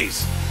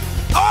increased.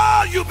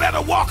 Oh, you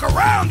better walk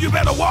around. You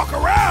better walk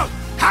around.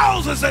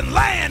 Houses and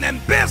land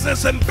and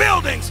business and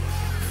buildings.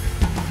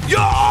 Your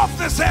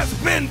office has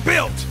been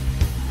built.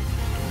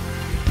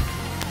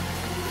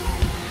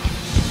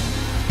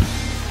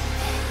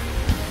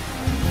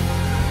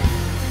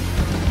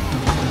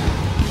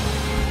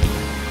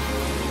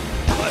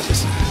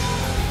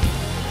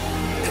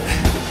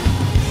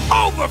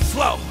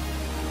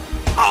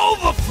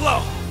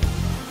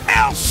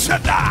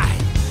 Shaddai,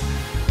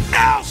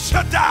 El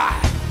Shaddai,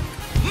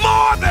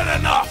 more than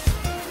enough,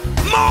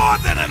 more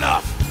than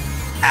enough,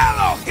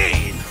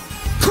 Elohim,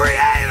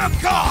 Creator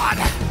God,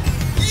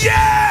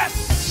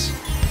 yes,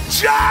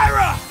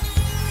 Jireh,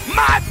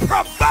 my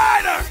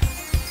provider,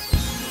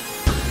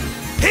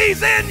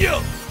 He's in you.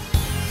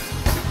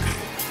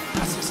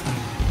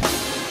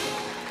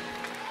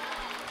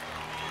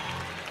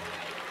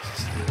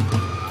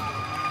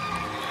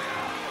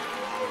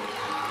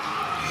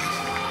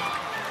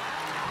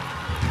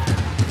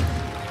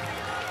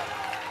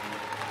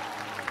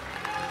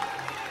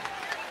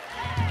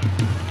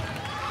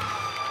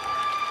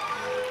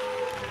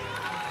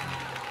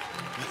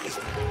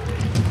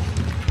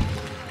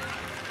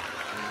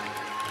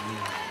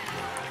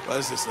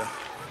 Watch this now.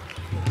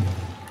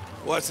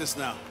 Watch this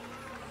now.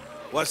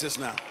 Watch this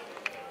now.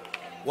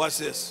 Watch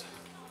this.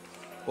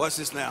 Watch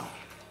this now.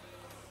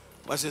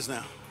 Watch this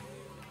now.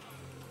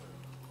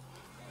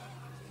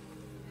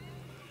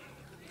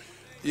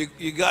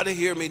 You got to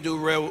hear me do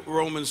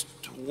Romans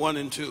 1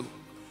 and 2.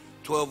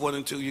 12, 1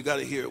 and 2. You got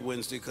to hear it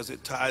Wednesday because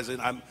it ties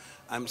in.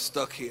 I'm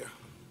stuck here.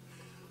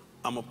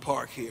 I'm a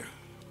park here.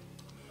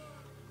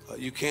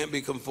 You can't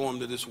be conformed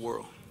to this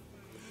world.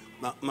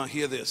 Now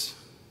hear this.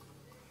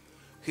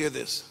 Hear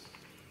this.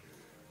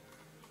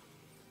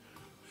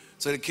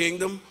 Say the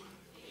kingdom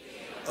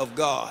of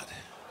God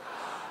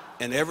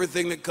and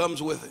everything that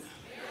comes with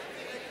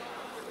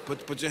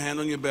it. Put your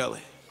hand on your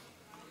belly.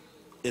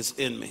 It's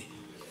in me.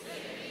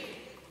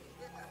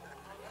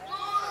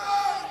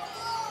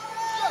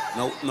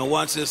 No,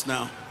 watch this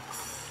now.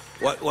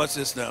 Watch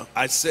this now.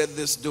 I said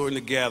this during the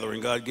gathering.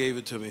 God gave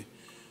it to me.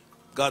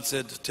 God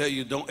said to tell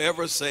you, don't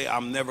ever say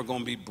I'm never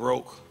going to be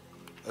broke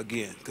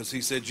again, because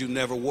He said you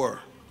never were.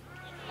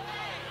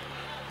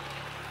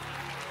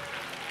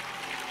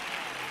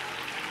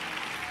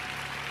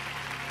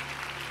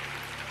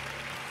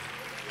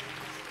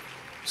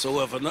 So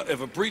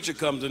if a preacher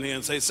comes in here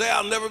and say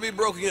I'll never be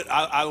broke again,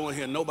 I don't want to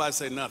hear nobody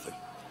say nothing.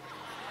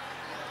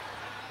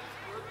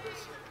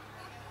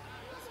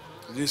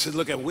 You should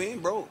look at, we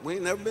ain't broke. We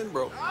ain't never been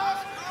broke.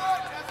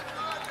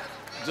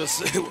 Just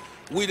say,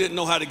 we didn't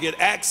know how to get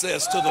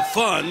access to the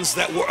funds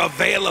that were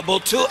available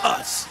to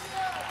us.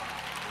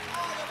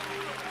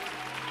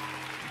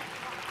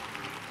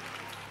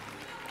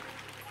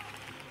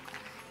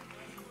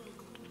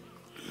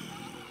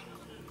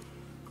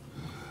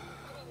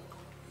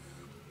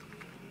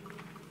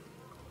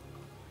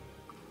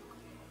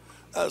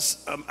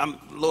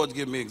 Lord,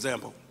 give me an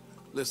example.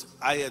 Listen,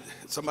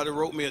 somebody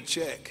wrote me a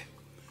check,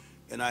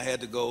 and I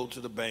had to go to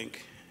the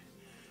bank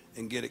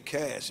and get it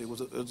cash. It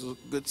was a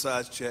good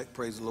sized check,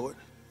 praise the Lord.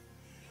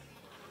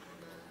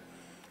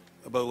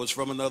 But it was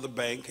from another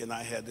bank, and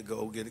I had to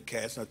go get it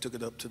cash. And I took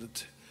it up to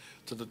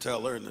the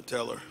teller, and the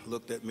teller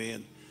looked at me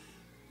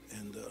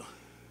and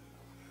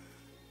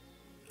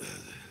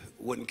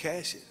wouldn't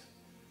cash it.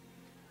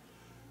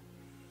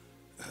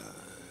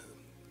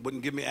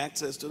 Wouldn't give me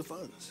access to the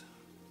funds.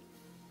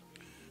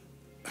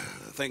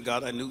 Thank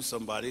God I knew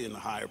somebody in a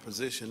higher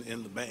position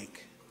in the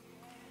bank.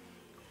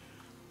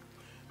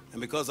 And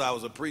because I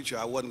was a preacher,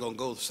 I wasn't going to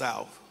go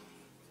south.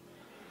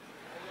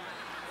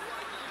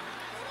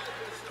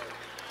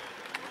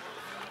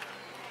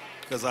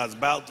 Because I was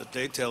about to,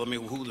 they telling me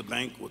who the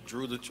bank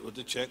drew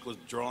the check was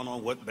drawn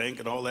on, what bank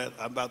and all that.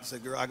 I'm about to say,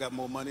 girl, I got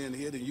more money in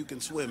here than you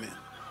can swim in.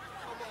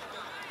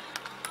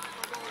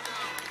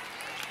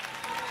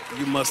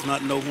 You must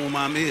not know whom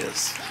I'm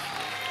is.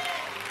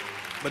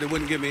 But it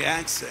wouldn't give me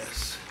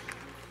access.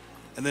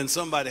 And then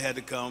somebody had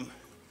to come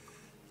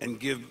and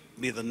give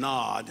me the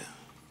nod.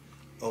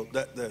 Oh,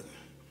 that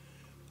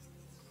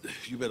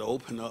you better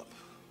open up.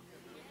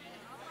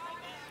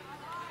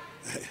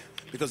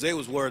 Because they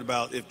was worried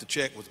about if the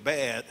check was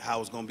bad, how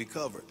it was going to be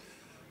covered.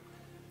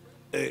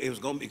 It was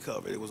going to be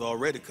covered. It was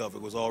already covered.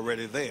 It was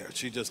already there.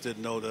 She just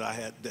didn't know that I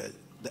had to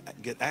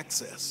get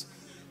access.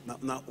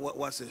 Now,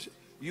 watch this.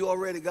 You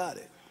already got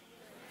it.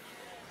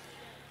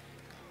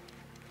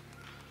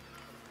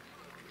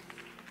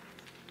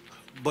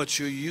 But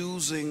you're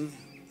using,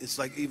 it's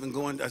like even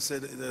going, I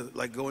said,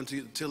 like going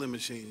to the tilling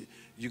machine.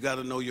 You got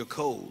to know your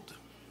code.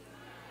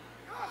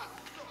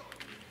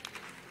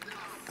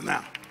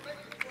 Now,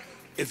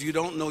 if you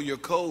don't know your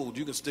code,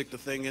 you can stick the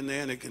thing in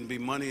there and it can be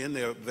money in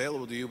there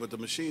available to you, but the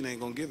machine ain't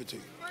going to give it to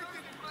you.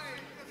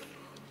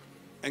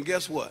 And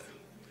guess what?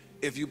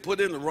 If you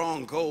put in the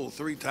wrong code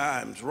 3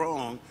 times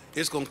wrong,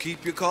 it's going to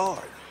keep your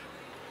card,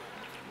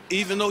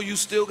 even though you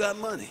still got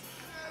money.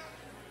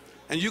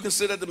 And you can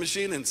sit at the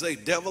machine and say,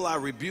 devil, I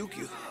rebuke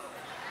you.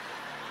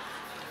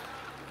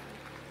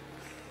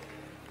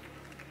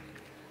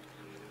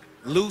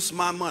 Loose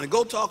my money.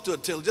 Go talk to a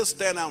teller. Just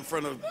stand out in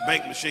front of the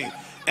bank machine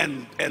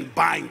and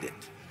bind it.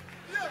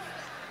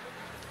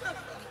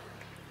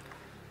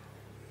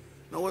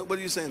 No, what are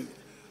you saying?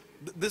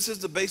 This is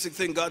the basic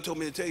thing God told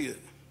me to tell you.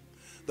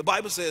 The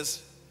Bible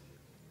says,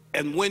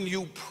 and when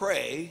you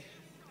pray,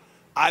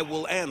 I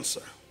will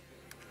answer.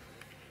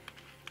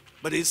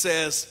 But He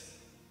says,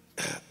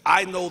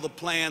 I know the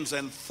plans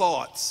and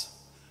thoughts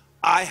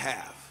I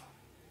have.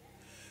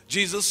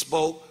 Jesus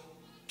spoke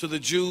to the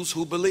Jews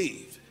who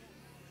believed.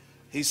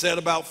 He said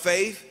about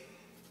faith,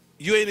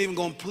 you ain't even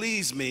going to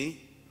please me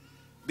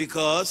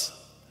because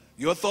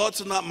your thoughts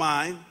are not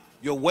mine,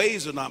 your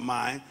ways are not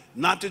mine.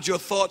 Not that your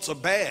thoughts are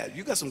bad.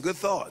 You got some good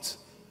thoughts.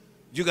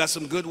 You got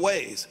some good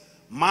ways.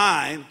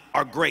 Mine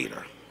are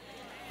greater.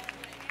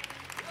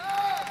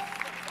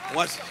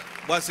 Watch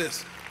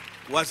this.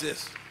 Watch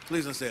this.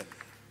 Please understand.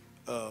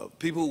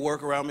 People who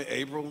work around me,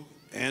 April,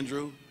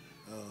 Andrew,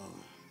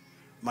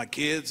 my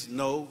kids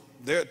know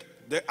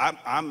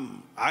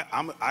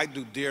I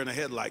do deer in the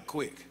headlight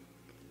quick.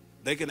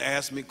 They can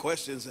ask me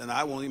questions and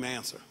I won't even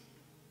answer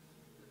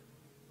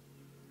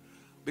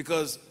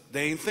because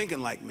they ain't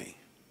thinking like me.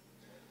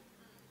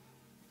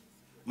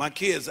 My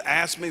kids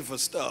ask me for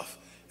stuff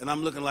and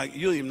I'm looking like,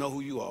 you don't even know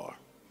who you are.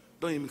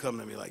 Don't even come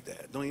to me like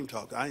that. Don't even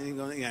talk. I ain't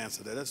gonna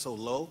answer that. That's so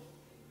low.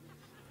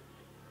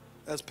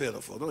 That's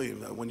pitiful. Don't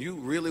even know. When you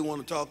really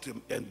want to talk to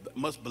him and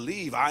must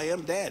believe I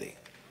am daddy.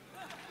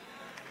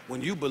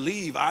 When you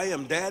believe I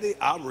am daddy,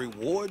 I'll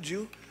reward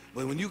you.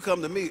 But when you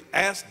come to me,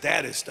 ask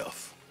daddy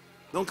stuff.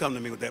 Don't come to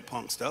me with that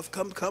punk stuff.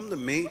 Come to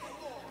me.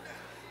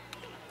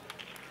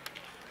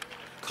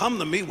 Come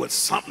to me with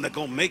something that's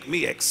gonna make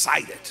me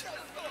excited.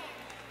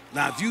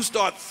 Now, if you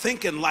start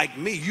thinking like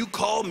me, you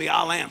call me,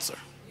 I'll answer.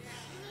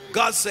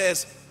 God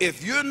says,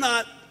 if you're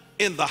not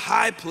in the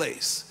high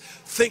place,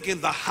 thinking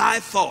the high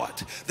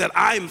thought that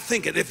I'm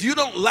thinking, if you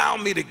don't allow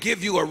me to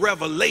give you a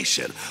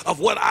revelation of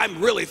what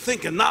I'm really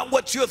thinking, not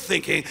what you're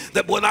thinking,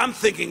 that what I'm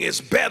thinking is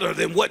better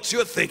than what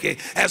you're thinking,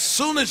 as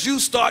soon as you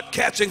start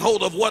catching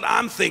hold of what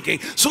I'm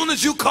thinking, as soon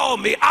as you call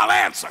me, I'll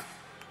answer.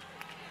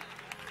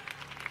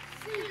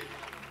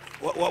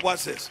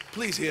 Watch this.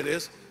 Please hear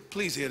this.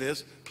 Please hear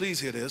this.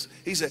 Please hear this.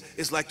 He said,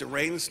 it's like the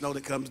rain and snow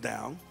that comes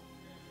down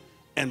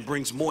and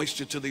brings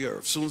moisture to the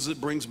earth. As soon as it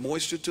brings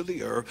moisture to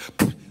the earth,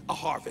 a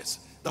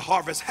harvest. The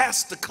harvest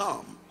has to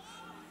come.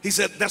 He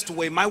said, that's the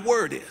way my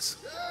word is.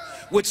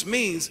 Which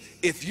means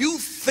if you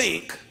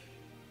think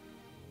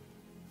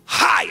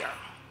higher,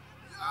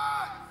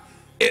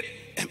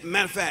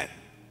 matter of fact,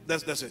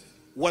 that's it.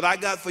 What I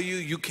got for you,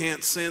 you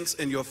can't sense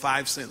in your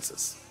five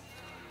senses.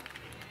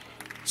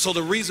 So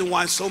the reason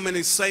why so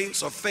many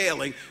saints are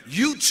failing,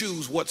 you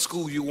choose what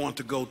school you want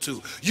to go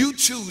to. You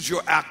choose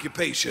your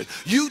occupation.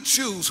 You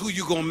choose who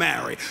you're going to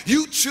marry.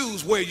 You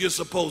choose where you're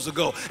supposed to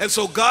go. And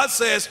so God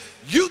says,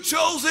 you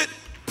chose it,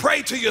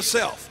 pray to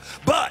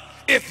yourself. But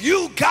if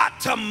you got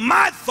to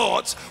my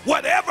thoughts,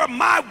 whatever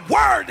my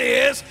word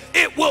is,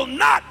 it will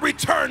not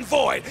return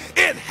void.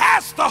 It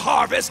has to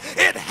harvest.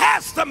 It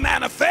has to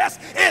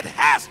manifest. It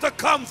has to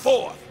come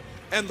forth.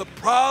 And the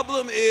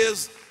problem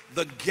is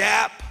the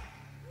gap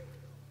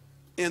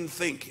in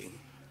thinking.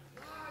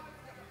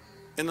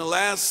 In the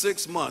last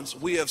 6 months,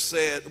 we have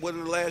said, well,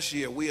 in the last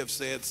year, we have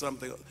said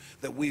something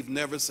that we've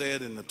never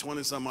said in the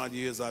 20-some odd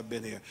years I've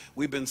been here.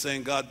 We've been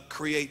saying, God,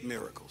 create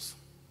miracles.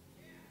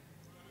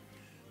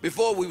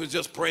 Before we was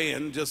just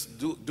praying, just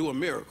do a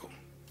miracle.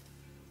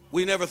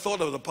 We never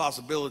thought of the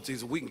possibilities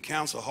that we can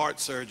cancel heart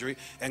surgery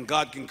and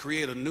God can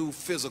create a new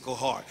physical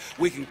heart.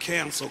 We can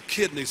cancel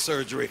kidney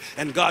surgery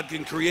and God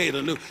can create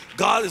a new.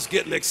 God is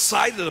getting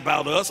excited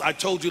about us. I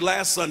told you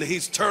last Sunday,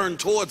 he's turned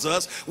towards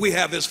us. We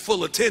have his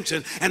full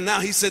attention. And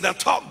now he said, now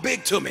talk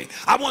big to me.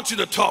 I want you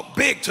to talk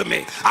big to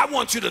me. I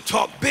want you to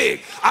talk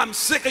big. I'm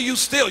sick of you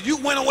still. You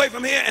went away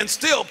from here and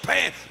still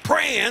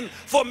praying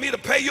for me to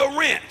pay your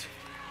rent.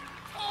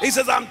 He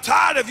says, I'm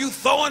tired of you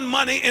throwing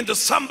money into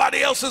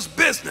somebody else's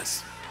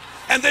business.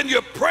 And then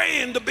you're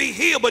praying to be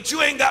healed, but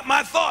you ain't got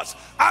my thoughts.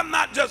 I'm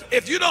not just,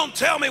 if you don't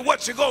tell me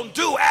what you're going to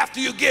do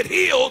after you get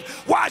healed,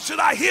 why should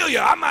I heal you?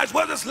 I might as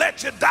well just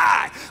let you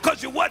die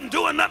because you wasn't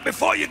doing nothing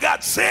before you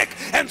got sick,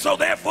 and so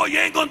therefore you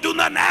ain't going to do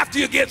nothing after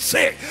you get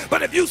sick.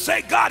 But if you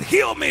say, God,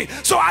 heal me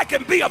so I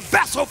can be a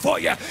vessel for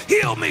you,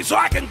 heal me so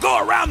I can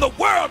go around the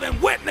world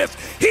and witness,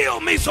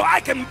 heal me so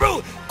I can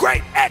do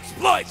great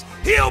exploits,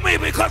 heal me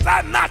because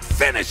I'm not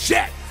finished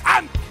yet.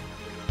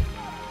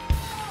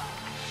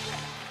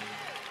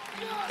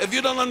 If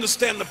you don't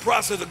understand the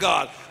process of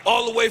God,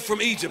 all the way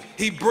from Egypt,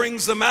 he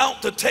brings them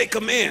out to take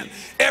them in.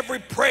 Every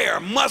prayer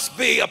must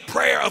be a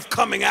prayer of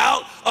coming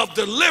out, of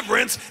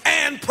deliverance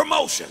and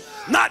promotion.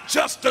 Not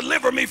just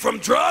deliver me from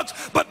drugs,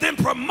 but then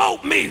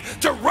promote me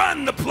to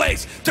run the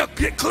place, to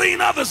clean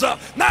others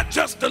up. Not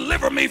just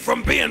deliver me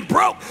from being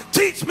broke,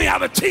 teach me how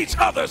to teach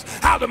others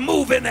how to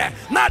move in that.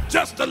 Not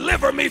just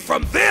deliver me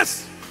from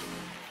this.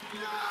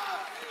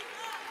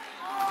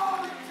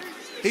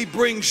 He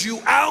brings you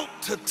out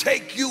to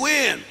take you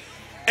in.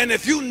 And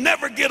if you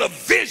never get a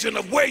vision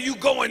of where you're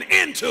going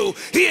into,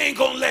 he ain't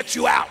gonna let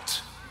you out.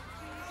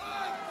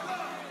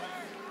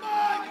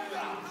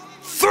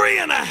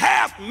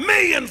 3.5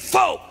 million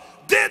folk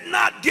did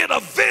not get a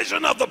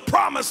vision of the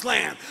promised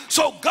land.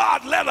 So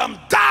God let them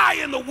die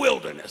in the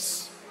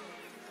wilderness.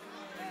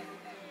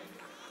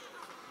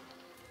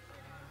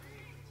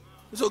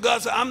 So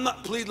God said, I'm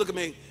not, please look at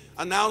me.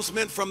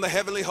 Announcement from the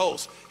heavenly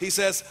host. He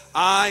says,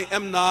 I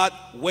am not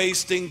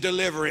wasting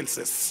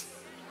deliverances.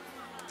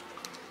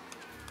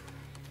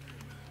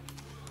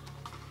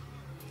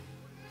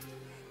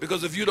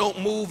 Because if you don't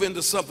move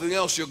into something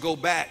else, you'll go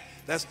back.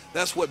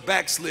 That's what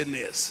backsliding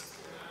is.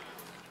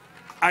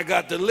 I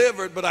got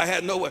delivered, but I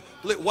had nowhere.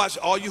 Watch,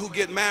 all you who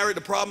get married,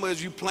 the problem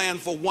is you plan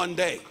for one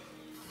day.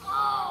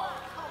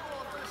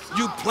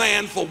 You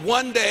plan for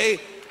one day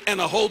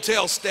and a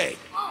hotel stay.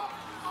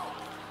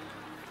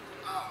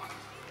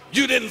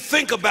 You didn't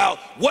think about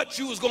what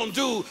you was going to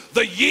do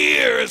the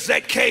years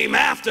that came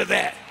after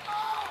that.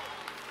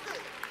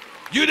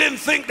 You didn't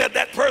think that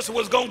that person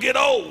was going to get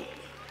old.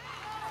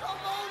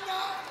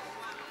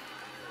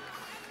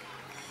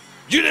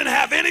 You didn't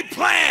have any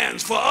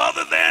plans for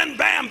other than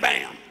bam,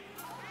 bam.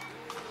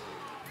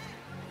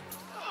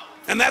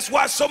 And that's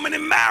why so many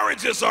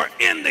marriages are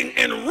ending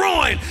in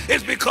ruin,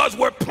 is because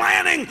we're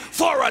planning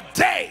for a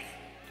day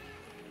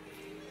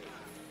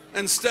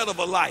instead of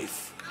a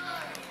life.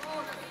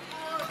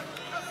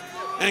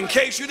 In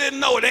case you didn't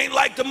know, it ain't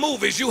like the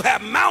movies. You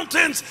have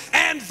mountains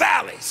and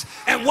valleys.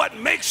 And what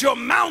makes your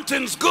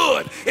mountains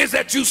good is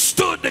that you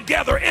stood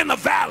together in the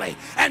valley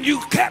and you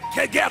kept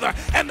together.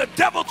 And the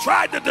devil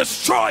tried to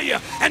destroy you.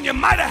 And you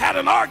might have had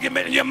an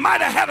argument and you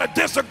might have had a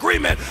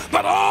disagreement.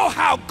 But oh,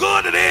 how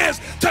good it is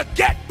to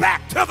get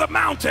back to the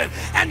mountain.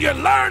 And you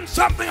learn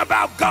something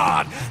about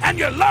God. And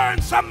you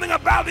learn something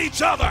about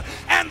each other.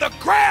 And the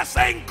grass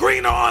ain't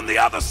greener on the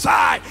other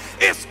side.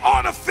 It's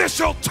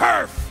artificial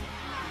turf.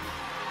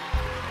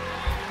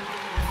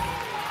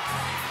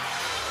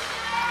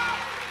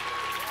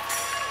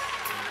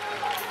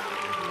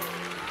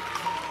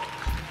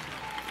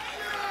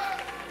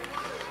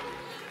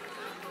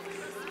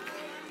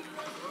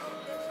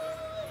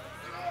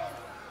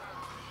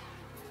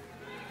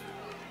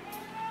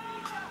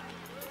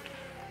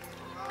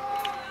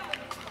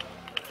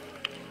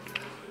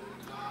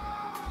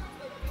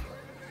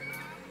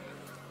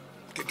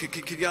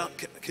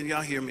 Can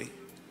y'all hear me?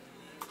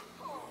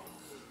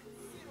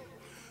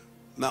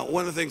 Now,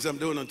 one of the things I'm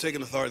doing, I'm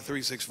taking Authority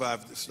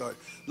 365 to start.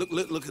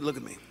 Look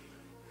at me.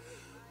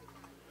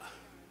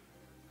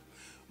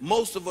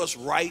 Most of us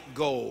write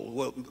goals.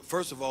 Well,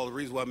 first of all, the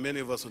reason why many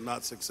of us are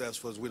not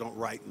successful is we don't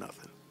write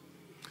nothing.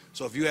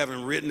 So if you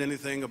haven't written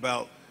anything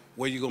about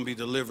where you're going to be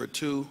delivered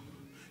to,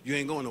 you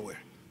ain't going nowhere.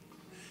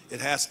 It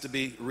has to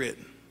be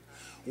written.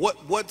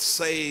 What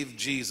saved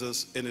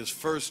Jesus in his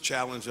first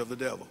challenge of the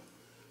devil?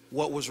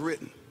 What was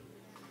written?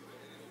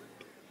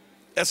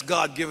 That's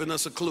God giving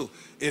us a clue.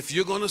 If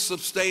you're going to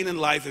sustain in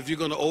life, if you're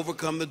going to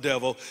overcome the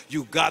devil,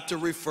 you've got to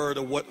refer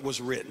to what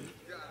was written.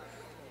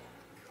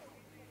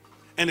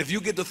 And if you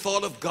get the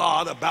thought of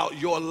God about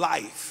your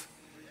life,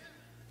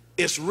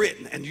 it's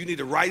written, and you need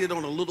to write it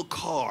on a little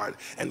card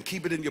and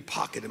keep it in your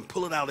pocket and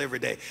pull it out every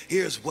day.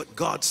 Here's what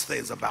God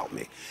says about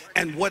me.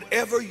 And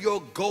whatever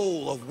your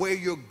goal of where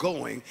you're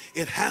going,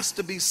 it has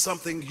to be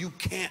something you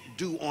can't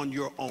do on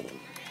your own.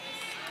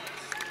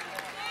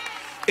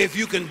 If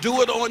you can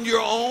do it on your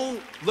own,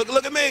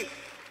 look at me.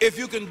 If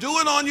you can do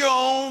it on your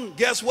own,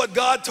 guess what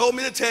God told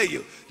me to tell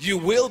you? You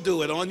will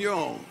do it on your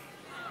own.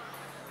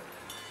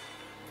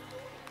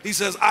 He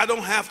says, I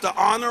don't have to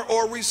honor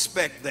or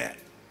respect that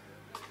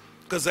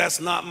because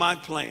that's not my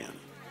plan.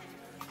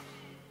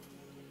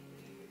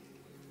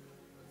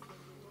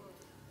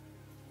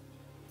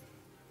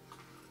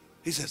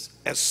 He says,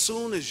 as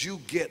soon as you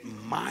get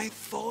my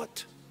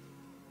thought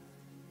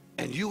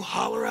and you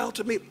holler out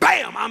to me,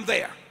 bam, I'm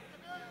there.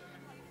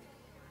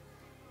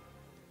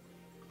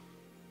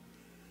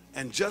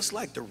 And just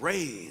like the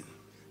rain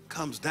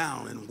comes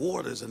down and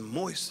waters and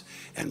moist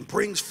and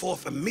brings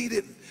forth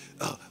immediate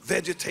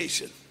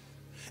vegetation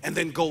and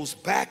then goes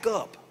back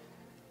up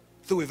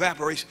through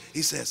evaporation,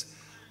 he says,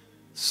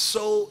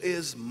 so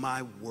is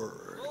my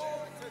word.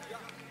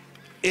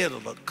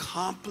 It'll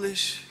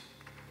accomplish.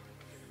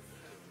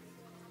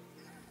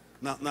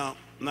 Now,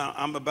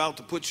 I'm about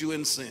to put you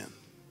in sin.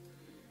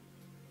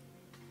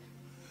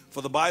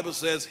 For the Bible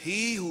says,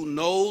 he who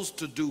knows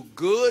to do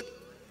good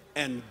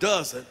and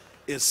doesn't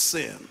is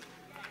sin.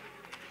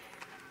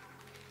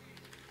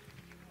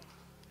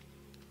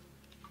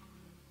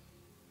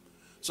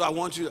 So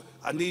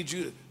I need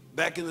you,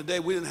 back in the day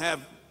we didn't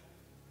have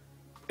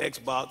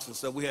Xbox and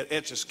stuff, we had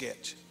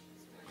Etch-a-Sketch.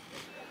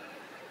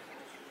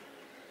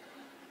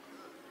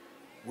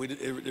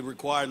 It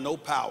required no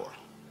power.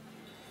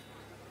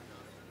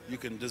 You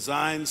can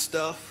design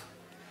stuff.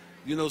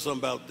 You know something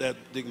about that,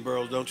 Dick and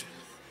Burroughs, don't you?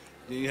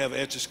 Then you have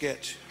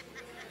Etch-a-Sketch.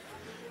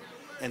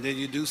 And then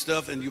you do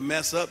stuff and you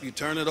mess up, you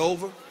turn it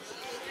over,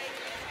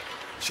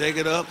 shake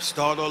it up,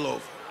 start all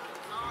over.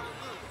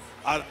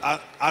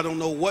 I don't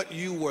know what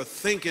you were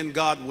thinking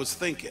God was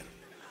thinking,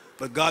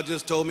 but God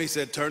just told me, he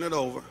said, turn it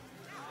over,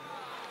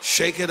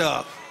 shake it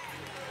up.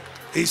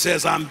 He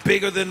says, I'm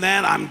bigger than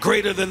that, I'm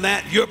greater than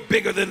that, you're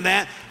bigger than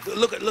that.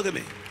 Look at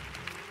me.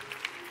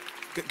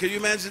 Can you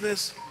imagine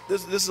this?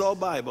 This is all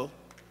Bible.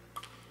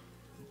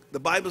 The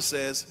Bible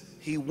says,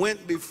 he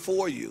went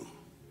before you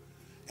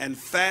and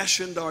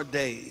fashioned our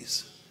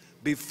days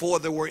before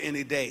there were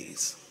any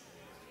days.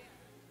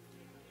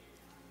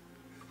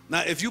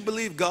 Now, if you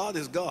believe God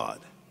is God,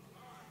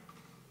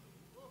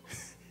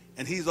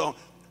 and he's on,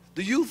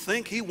 Do you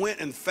think he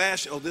went and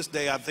fashioned, oh, this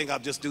day I think I'll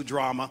just do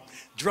drama.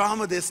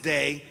 Drama this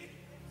day.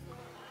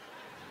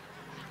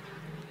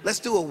 Let's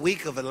do a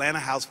week of Atlanta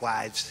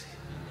Housewives.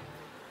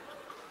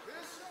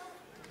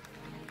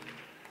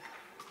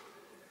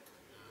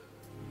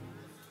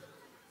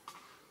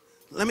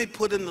 Let me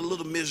put in the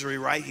little misery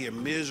right here,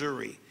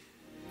 misery.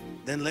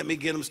 Then let me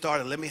get them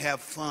started. Let me have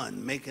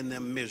fun making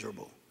them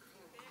miserable.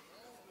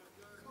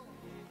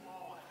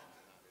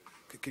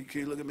 Can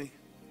you look at me?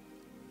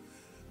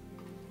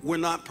 We're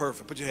not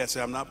perfect. Put your hand,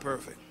 say, I'm not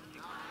perfect.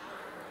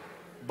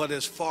 But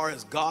as far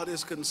as God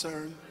is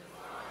concerned,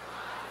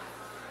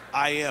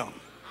 I am.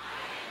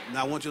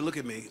 Now I want you to look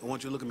at me. I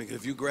want you to look at me.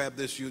 If you grab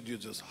this, you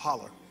just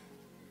holler.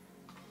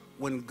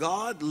 When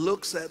God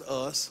looks at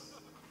us,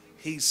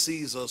 he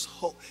sees us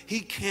whole.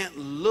 He can't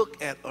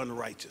look at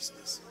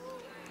unrighteousness.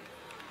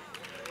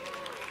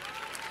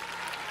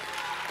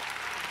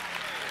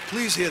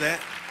 Please hear that.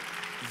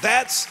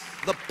 That's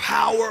the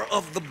power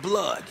of the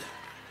blood.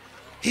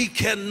 He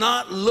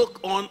cannot look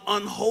on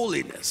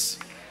unholiness.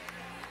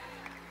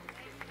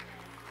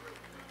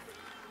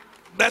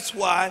 That's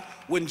why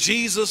when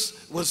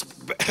Jesus was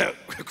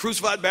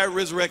crucified, buried,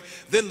 resurrected,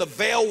 then the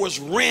veil was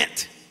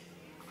rent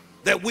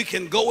that we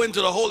can go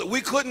into the holy.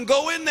 We couldn't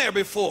go in there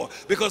before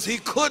because he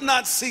could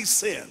not see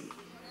sin.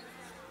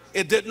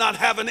 It did not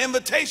have an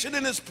invitation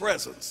in his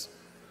presence.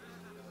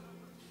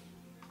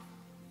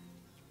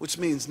 Which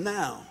means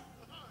now,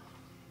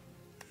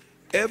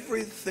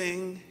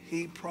 everything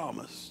he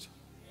promised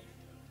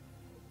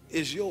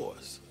is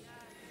yours.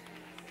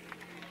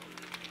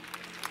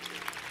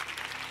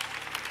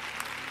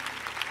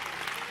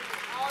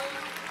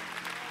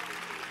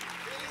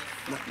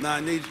 Now I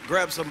need you to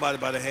grab somebody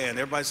by the hand.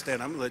 Everybody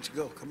stand. I'm going to let you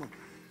go. Come on.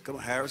 Come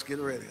on, Harris, get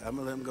ready. I'm going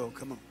to let him go.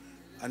 Come on.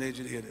 I need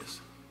you to hear this.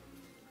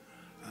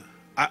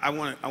 I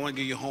want to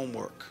give you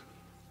homework.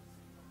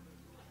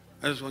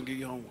 I just want to give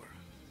you homework.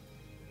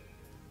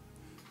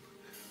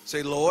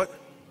 Say, Lord,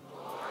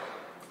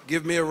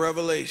 give me a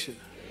revelation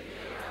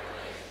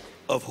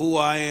of who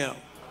I am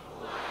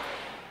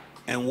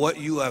and what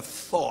you have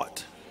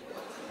thought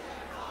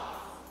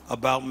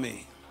about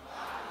me.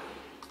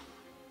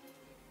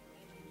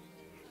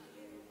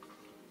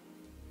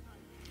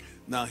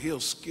 Now he'll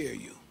scare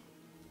you.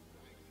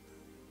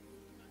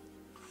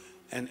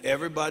 And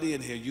everybody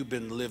in here, you've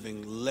been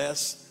living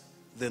less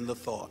than the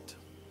thought.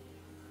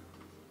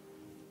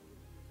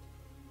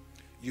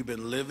 You've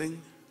been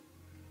living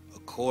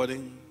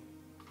according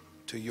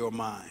to your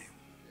mind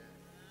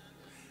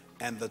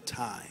and the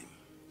time.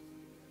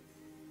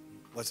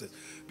 What's it?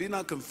 Be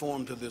not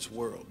conformed to this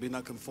world. Be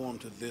not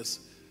conformed to this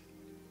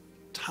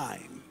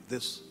time,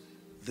 this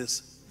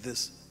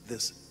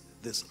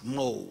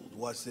mold.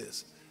 Watch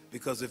this.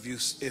 Because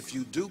if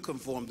you do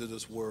conform to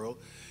this world,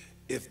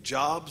 if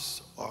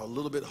jobs are a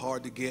little bit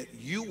hard to get,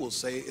 you will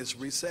say it's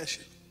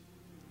recession.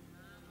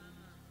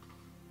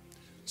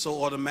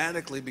 So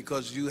automatically,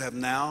 because you have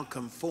now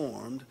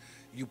conformed,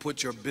 you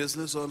put your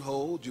business on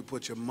hold, you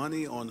put your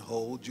money on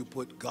hold, you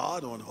put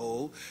God on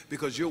hold,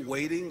 because you're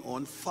waiting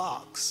on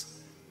Fox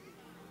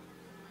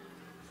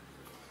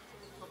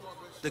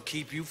to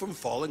keep you from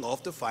falling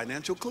off the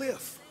financial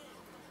cliff.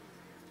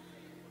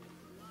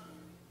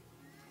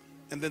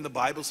 And then the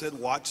Bible said,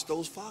 watch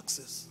those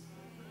foxes.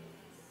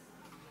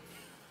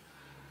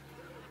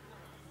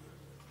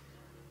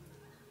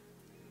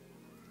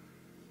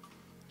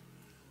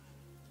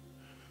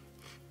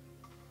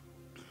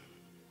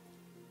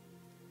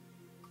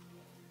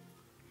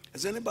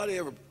 Has anybody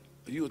ever,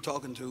 you were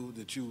talking to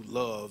that you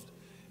loved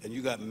and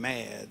you got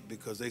mad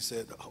because they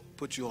said,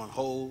 put you on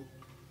hold,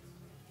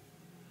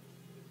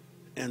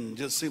 and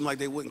just seemed like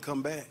they wouldn't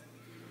come back?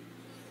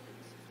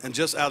 And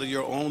just out of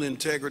your own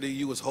integrity,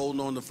 you was holding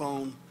on the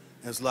phone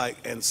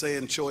and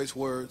saying choice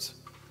words.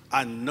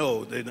 I just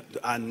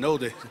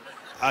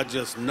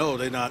know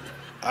they're not.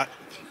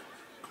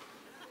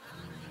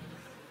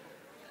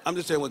 I'm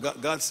just saying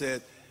what God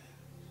said,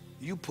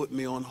 you put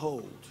me on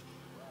hold.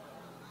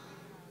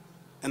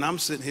 And I'm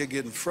sitting here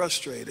getting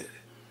frustrated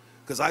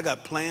because I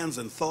got plans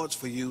and thoughts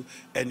for you,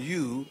 and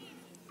you.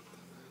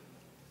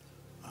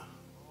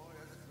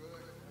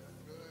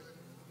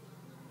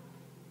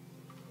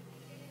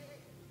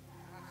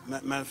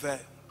 Matter of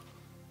fact,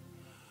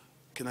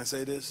 can I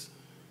say this?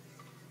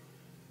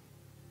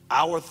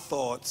 Our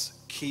thoughts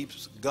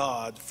keeps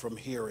God from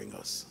hearing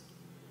us.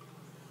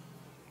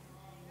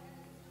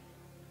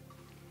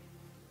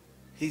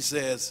 He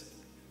says,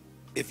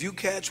 if you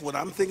catch what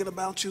I'm thinking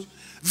about you,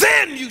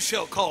 then you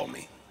shall call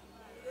me,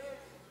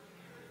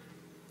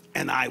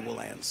 and I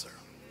will answer.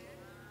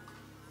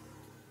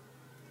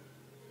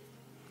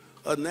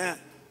 Other than that,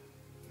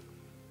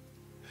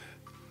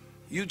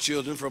 you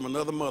children from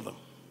another mother.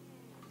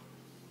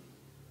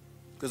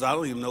 Because I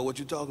don't even know what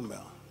you're talking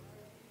about.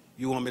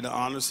 You want me to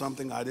honor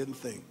something I didn't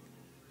think.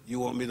 You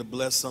want me to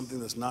bless something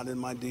that's not in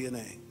my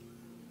DNA.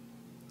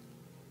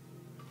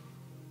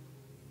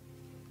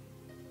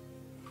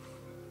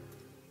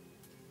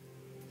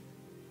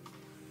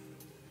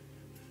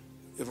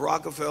 If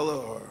Rockefeller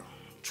or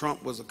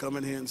Trump was to come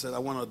in here and said, I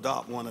want to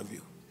adopt one of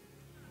you,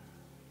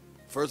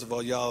 First of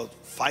all, y'all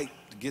fight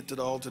to get to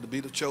the altar to be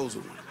the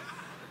chosen one.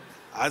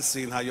 I've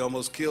seen how you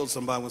almost killed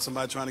somebody when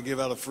somebody trying to give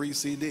out a free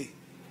CD.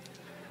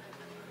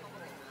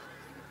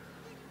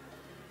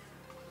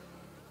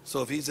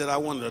 So if he said, I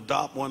want to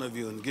adopt one of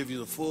you and give you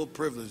the full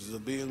privileges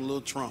of being a little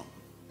Trump,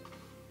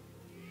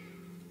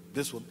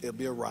 it'll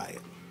be a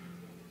riot.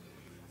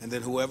 And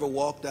then whoever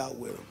walked out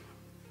with him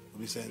will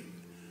be saying,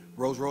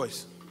 Rolls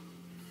Royce,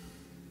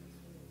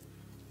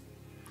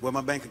 where's my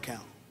bank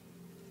account?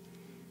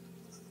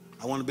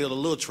 I want to build a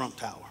little Trump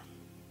tower.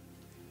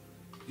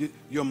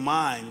 Your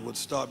mind would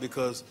start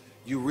because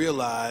you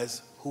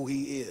realize who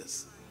he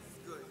is.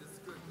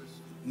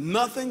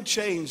 Nothing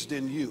changed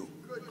in you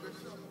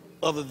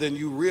other than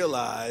you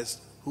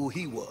realized who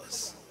he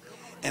was.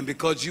 And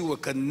because you were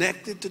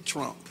connected to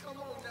Trump,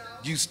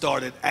 you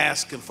started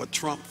asking for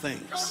Trump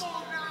things.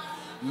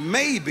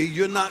 Maybe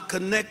you're not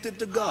connected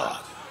to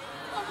God,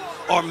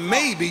 or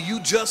maybe you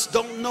just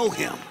don't know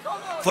him.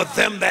 For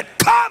them that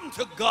come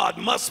to God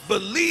must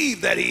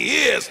believe that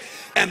he is.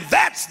 And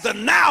that's the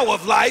now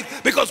of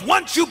life, because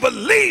once you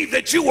believe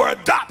that you were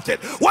adopted,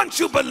 once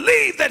you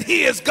believe that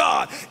he is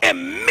God,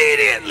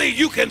 immediately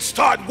you can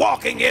start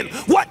walking in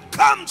what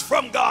comes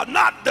from God,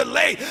 not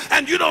delay.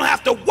 And you don't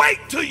have to wait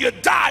till you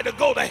die to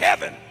go to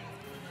heaven.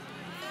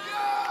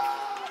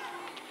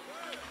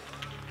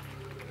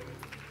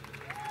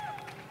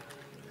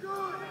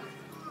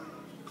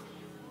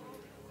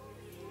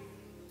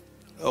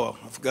 Oh,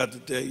 I forgot to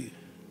tell you,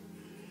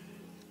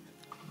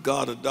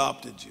 God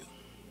adopted you.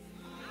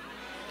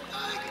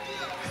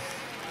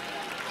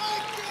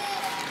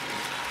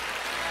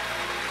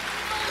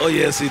 Oh,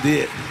 yes, he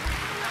did.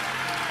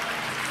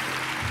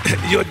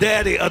 Your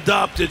daddy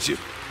adopted you.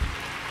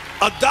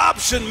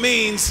 Adoption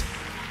means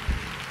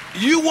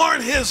you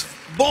weren't his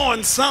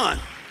born son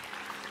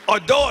or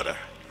daughter,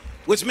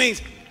 which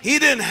means he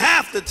didn't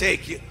have to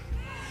take you.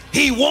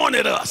 He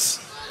wanted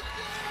us.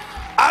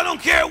 I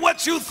don't care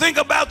what you think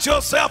about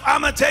yourself.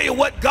 I'm going to tell you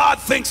what God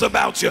thinks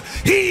about you.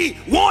 He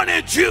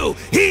wanted you.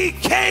 He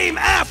came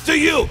after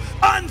you.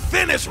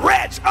 Unfinished,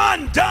 wretch,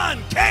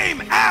 undone,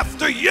 came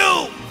after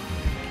you.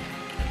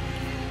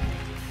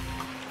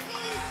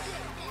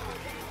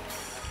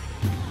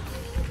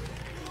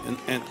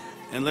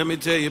 And let me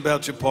tell you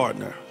about your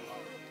partner.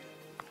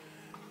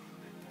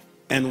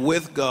 And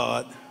with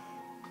God,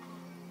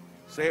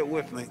 say it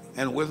with me,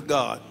 and with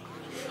God,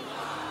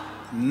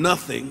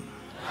 nothing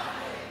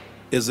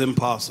is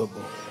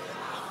impossible.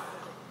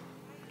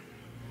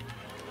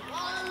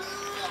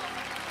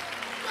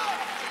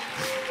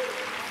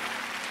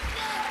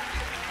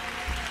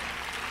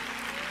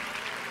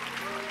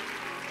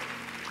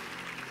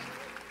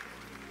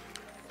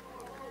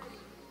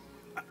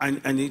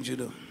 I need you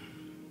to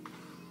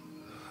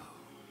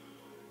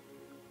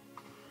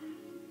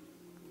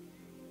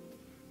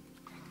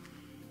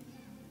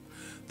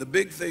the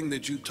big thing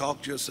that you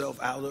talked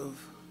yourself out of,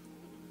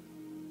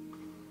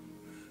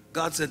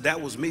 God said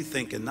that was me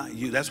thinking, not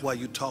you. That's why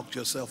you talked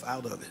yourself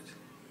out of it.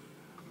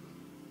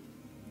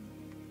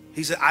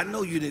 He said, I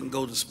know you didn't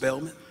go to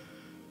Spelman,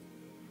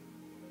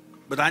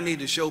 but I need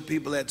to show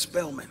people at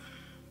Spelman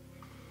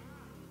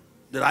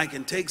that I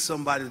can take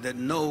somebody that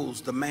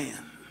knows the man.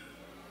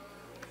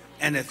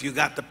 And if you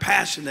got the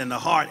passion and the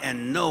heart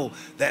and know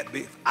that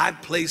I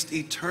placed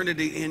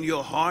eternity in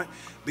your heart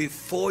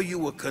before you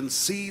were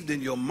conceived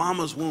in your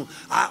mama's womb,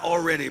 I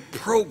already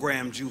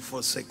programmed you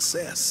for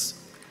success.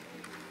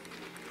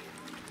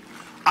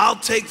 I'll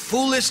take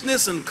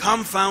foolishness and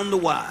confound the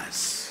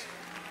wise.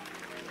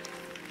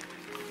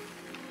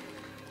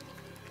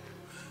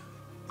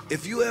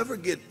 If you ever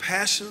get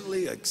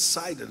passionately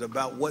excited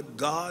about what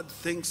God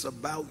thinks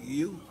about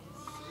you,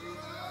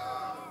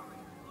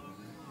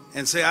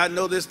 and say, I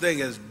know this thing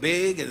is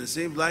big and it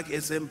seems like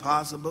it's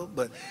impossible,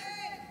 but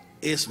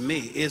it's me.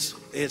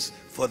 It's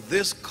for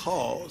this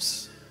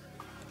cause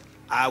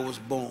I was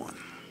born.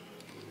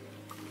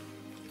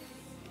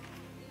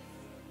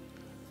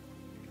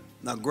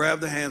 Now grab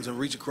the hands and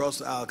reach across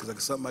the aisle, because I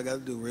got something I got to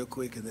do real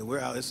quick, and then we're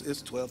out. It's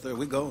 12:30.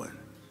 We're going.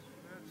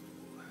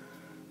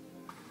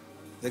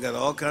 They got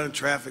all kind of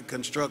traffic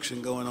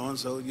construction going on,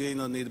 so you ain't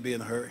no need to be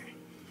in a hurry.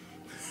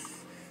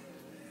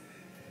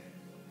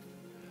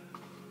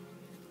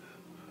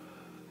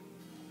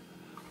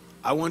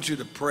 I want you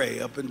to pray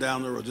up and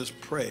down the road.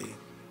 Just pray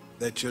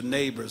that your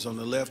neighbors on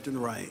the left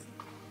and right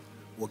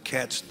will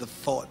catch the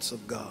thoughts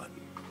of God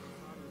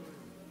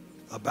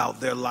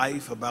about their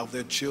life, about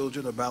their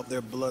children, about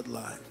their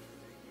bloodline.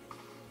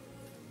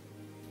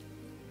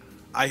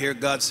 I hear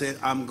God say,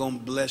 I'm going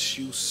to bless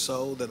you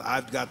so that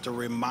I've got to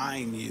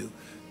remind you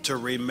to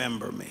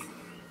remember me.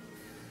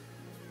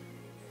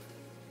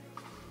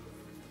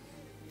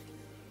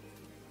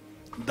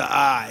 The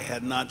eye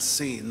had not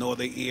seen, nor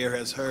the ear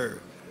has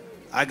heard.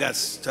 I got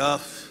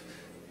stuff.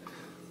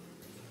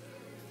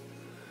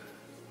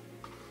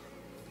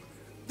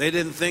 They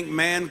didn't think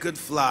man could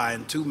fly,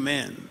 and two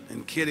men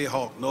in Kitty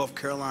Hawk, North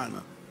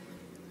Carolina,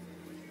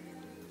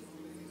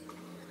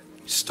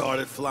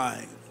 started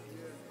flying.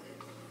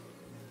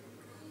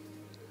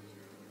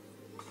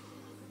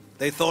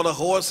 They thought a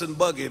horse and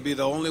buggy would be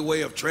the only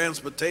way of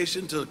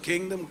transportation to the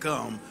kingdom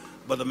come,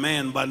 but a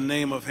man by the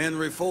name of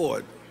Henry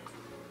Ford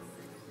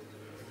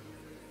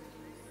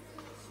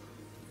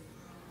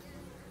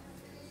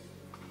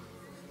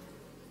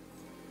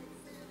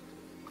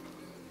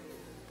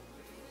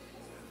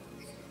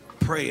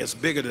pray. It's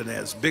bigger than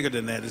that. It's bigger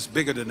than that. It's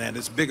bigger than that.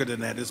 It's bigger than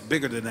that. It's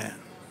bigger than that.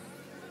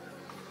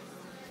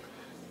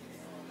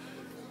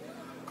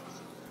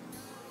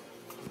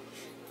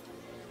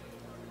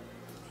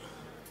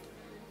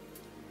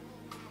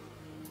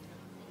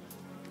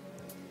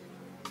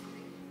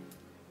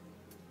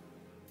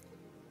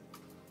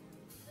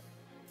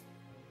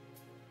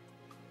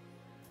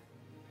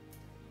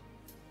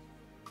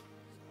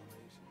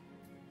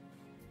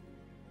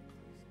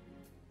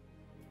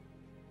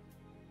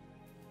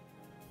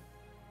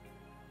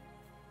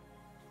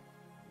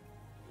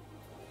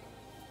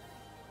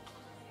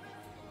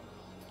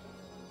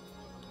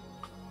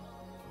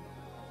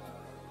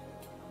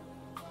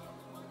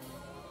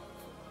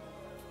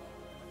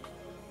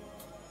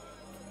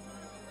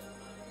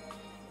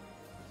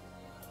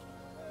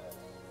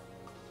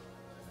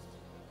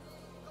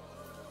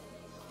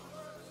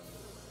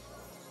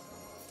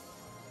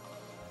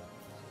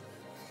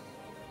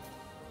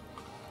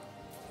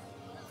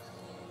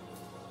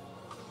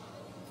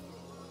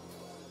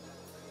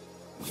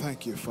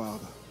 Thank you,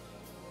 Father.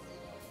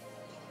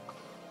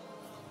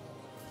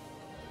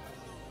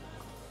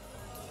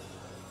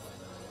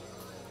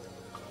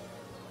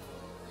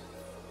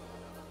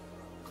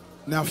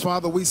 Now,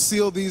 Father, we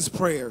seal these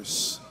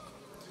prayers.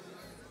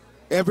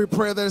 Every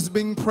prayer that is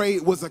being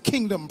prayed was a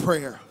kingdom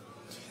prayer.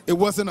 It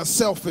wasn't a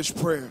selfish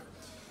prayer.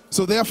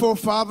 So therefore,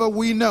 Father,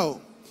 we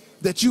know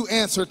that you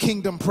answer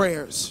kingdom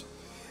prayers.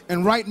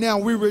 And right now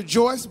we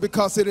rejoice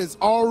because it is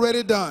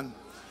already done.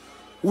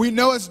 We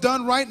know it's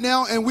done right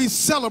now, and we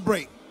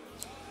celebrate.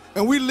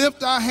 And we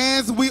lift our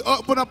hands, we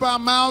open up our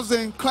mouths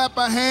and clap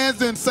our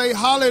hands and say,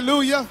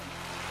 hallelujah.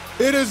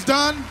 It is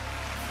done.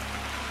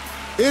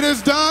 It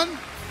is done.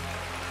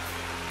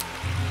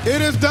 It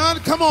is done.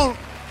 Come on,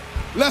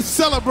 let's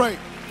celebrate.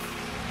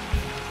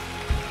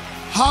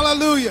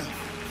 Hallelujah.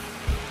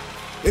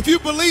 If you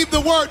believe the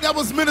word that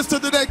was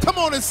ministered today, come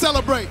on and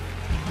celebrate.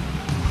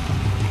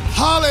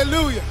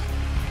 Hallelujah.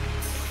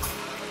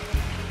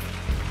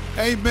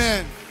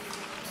 Amen.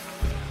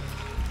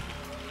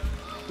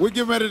 We're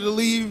getting ready to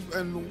leave,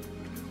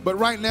 but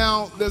right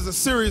now there's a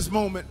serious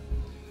moment.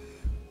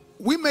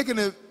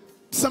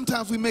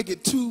 Sometimes we make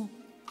it too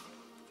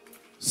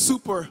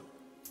super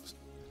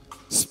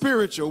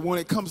spiritual when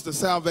it comes to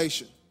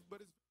salvation.